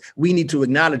apologists. We need to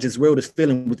acknowledge this world is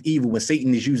filling with evil when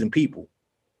Satan is using people.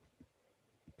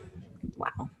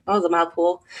 Wow, that was a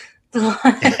mouthful.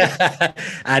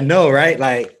 I know, right?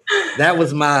 Like that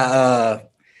was my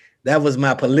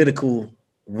political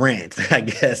rant, I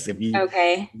guess. If you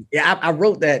Okay. Yeah, I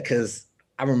wrote that because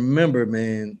I remember,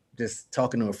 man, just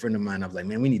talking to a friend of mine. I was like,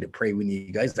 man, we need to pray. We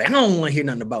need guys. Like, I don't want to hear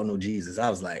nothing about no Jesus. I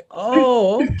was like,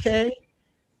 oh, okay.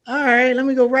 All right, let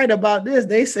me go write about this.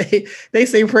 They say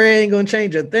prayer ain't gonna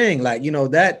change a thing. Like,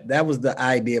 that was the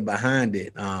idea behind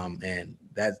it. And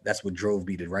that's what drove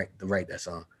me to write that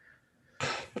song.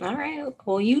 All right.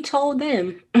 Well, you told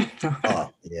them.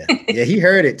 Oh, yeah. Yeah, he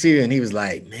heard it too. And he was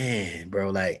like, man, bro,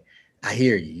 like, I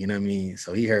hear you. You know what I mean?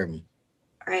 So he heard me.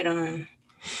 Right on.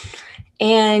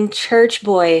 And Church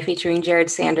Boy featuring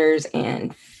Jared Sanders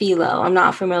and Philo. I'm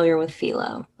not familiar with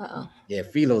Philo. Uh-oh. Yeah,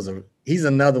 he's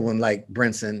another one like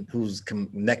Brinson, who's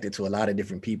connected to a lot of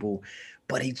different people,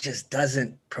 but he just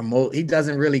doesn't promote. He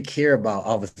doesn't really care about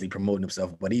obviously promoting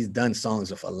himself, but he's done songs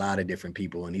with a lot of different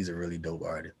people, and he's a really dope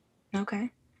artist. Okay.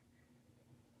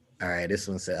 All right, this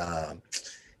one said,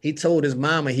 he told his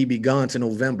mama he'd be gone to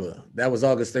November. That was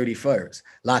August 31st.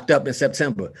 Locked up in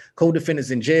September. Co-defendants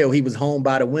in jail. He was home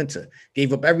by the winter.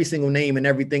 Gave up every single name and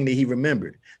everything that he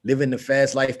remembered. Living the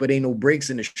fast life, but ain't no breaks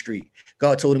in the street.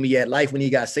 God told him he had life when he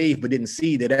got saved, but didn't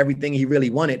see that everything he really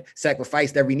wanted,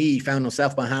 sacrificed every need, found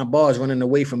himself behind bars, running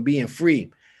away from being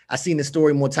free. I seen this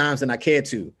story more times than I care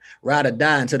to. Ride or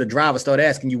die until the driver start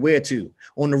asking you where to.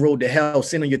 On the road to hell,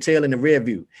 sitting on your tail in the rear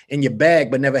view. In your bag,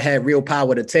 but never had real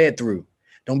power to tear through.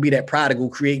 Don't be that prodigal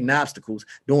creating obstacles,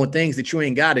 doing things that you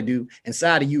ain't got to do.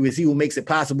 Inside of you is he who makes it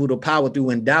possible to power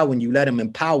through, endowing you, let him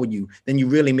empower you. Then you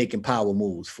really making power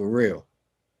moves for real.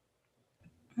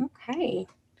 Okay.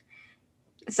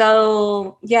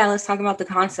 So yeah, let's talk about the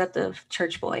concept of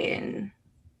Church Boy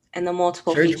and the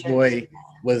multiple Church features. Boy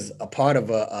was a part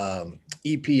of a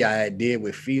EP I did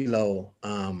with Philo,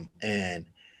 and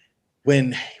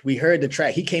when we heard the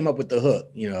track, he came up with the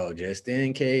hook, just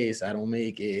in case I don't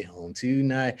make it home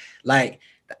tonight. Like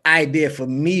the idea for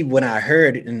me when I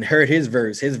heard it and heard his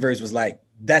verse was like,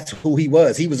 that's who he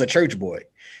was. He was a church boy.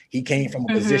 He came from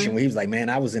a position where he was like, man,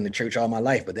 I was in the church all my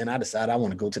life, but then I decided I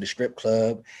want to go to the strip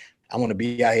club. I want to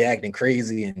be out here acting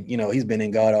crazy. And, he's been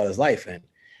in God all his life. And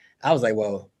I was like,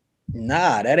 well,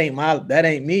 nah, that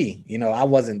ain't me. I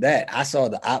wasn't that. I saw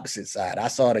the opposite side. I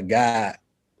saw the guy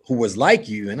who was like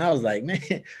you. And I was like,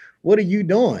 man, what are you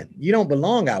doing? You don't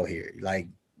belong out here. Like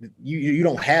you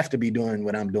don't have to be doing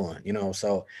what I'm doing,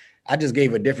 So I just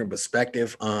gave a different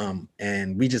perspective.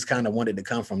 And we just kind of wanted to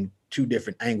come from two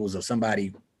different angles of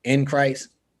somebody in Christ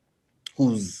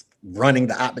who's running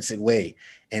the opposite way.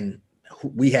 And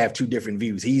we have two different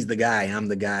views. He's the guy, I'm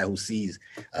the guy who sees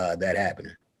that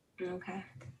happening. Okay.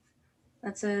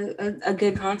 That's a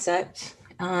good concept.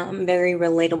 Very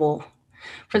relatable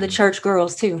for the church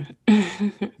girls too.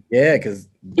 Yeah, because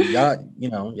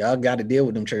y'all got to deal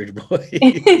with them church boys.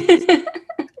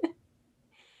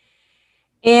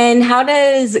 And how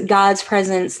does God's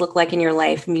presence look like in your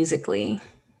life musically?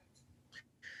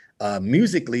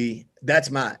 Musically, that's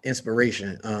my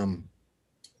inspiration.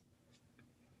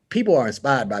 People are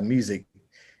inspired by music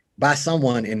by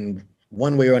someone in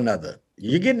one way or another.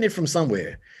 You're getting it from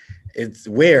somewhere. It's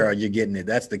where are you getting it?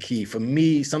 That's the key. For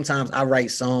me, sometimes I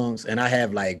write songs and I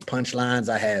have like punchlines,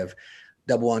 I have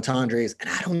double entendres, and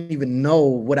I don't even know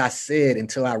what I said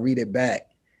until I read it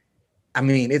back. I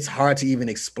mean, it's hard to even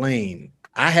explain.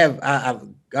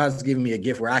 God's given me a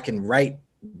gift where I can write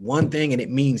one thing and it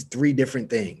means three different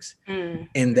things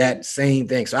in that same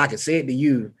thing. So I can say it to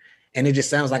you and it just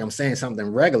sounds like I'm saying something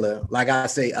regular. Like I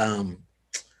say, I'm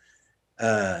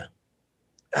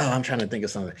trying to think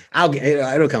of something.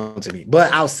 It'll come to me,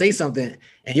 but I'll say something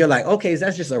and you're like, okay, so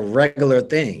that's just a regular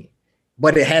thing,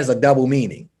 but it has a double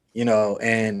meaning,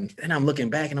 and then I'm looking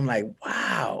back and I'm like,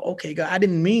 wow, okay, God, I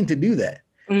didn't mean to do that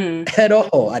at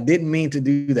all. I didn't mean to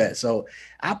do that. So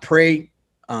I pray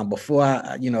before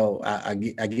I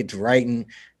get to writing.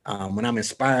 When I'm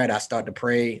inspired, I start to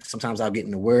pray. Sometimes I'll get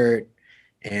in the word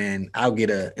and I'll get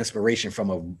a inspiration from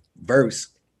a verse.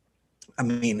 I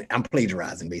mean, I'm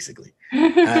plagiarizing basically.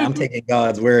 I'm taking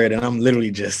God's word and I'm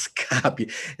literally just copy,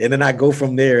 and then I go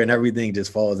from there, and everything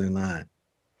just falls in line.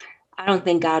 I don't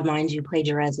think God minds you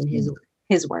plagiarizing his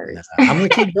Nah, words. I'm gonna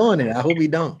keep doing it. I hope he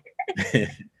don't.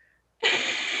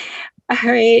 All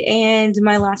right, and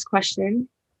my last question.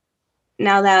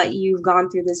 Now that you've gone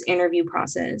through this interview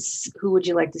process, who would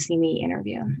you like to see me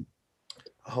interview?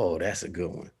 Oh, that's a good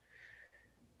one.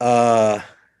 Uh,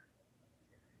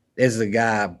 there's a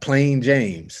guy, Plain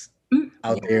James,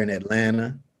 out Yeah. there in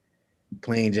Atlanta.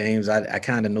 Plain James, I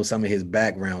kind of know some of his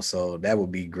background, so that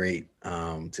would be great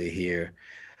to hear.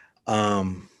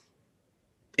 Um,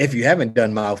 if you haven't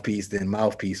done Mouthpiece, then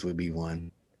Mouthpiece would be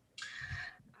one.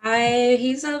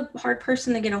 He's a hard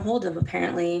person to get a hold of,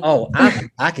 apparently. Oh,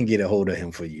 I can get a hold of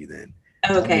him for you then.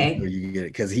 I'll make Okay. sure you get it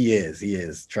because he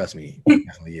is. Trust me, he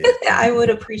definitely is. I would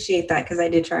appreciate that because I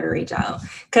did try to reach out.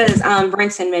 Because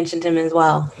Brinson mentioned him as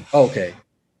well. Okay,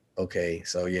 okay.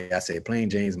 So yeah, I said Plain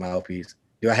James Mouthpiece.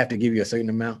 Do I have to give you a certain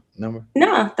amount number?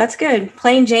 No, that's good.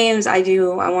 Plain James, I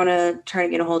do. I want to try to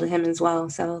get a hold of him as well.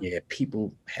 So Yeah,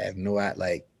 people have no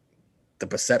like the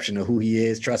perception of who he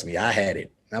is. Trust me, I had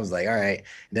it. I was like, all right.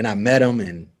 Then I met him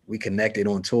and we connected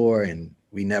on tour, and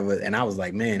we never. And I was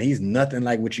like, man, he's nothing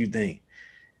like what you think.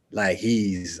 Like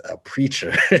he's a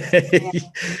preacher. yeah.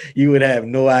 You would have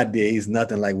no idea. He's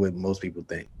nothing like what most people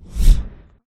think.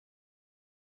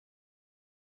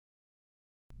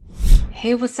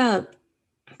 Hey, what's up?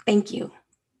 Thank you.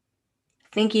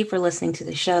 Thank you for listening to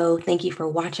the show. Thank you for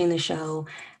watching the show.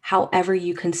 However,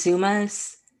 you consume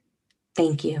us,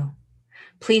 thank you.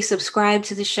 Please subscribe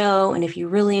to the show. And if you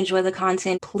really enjoy the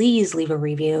content, please leave a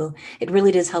review. It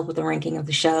really does help with the ranking of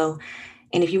the show.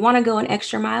 And if you want to go an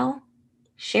extra mile,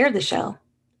 share the show,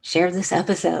 share this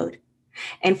episode.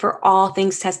 And for all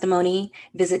things testimony,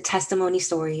 visit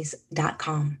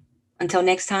testimonystories.com. Until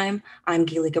next time, I'm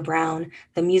Gilika Brown,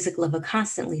 the music lover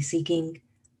constantly seeking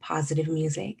positive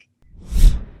music.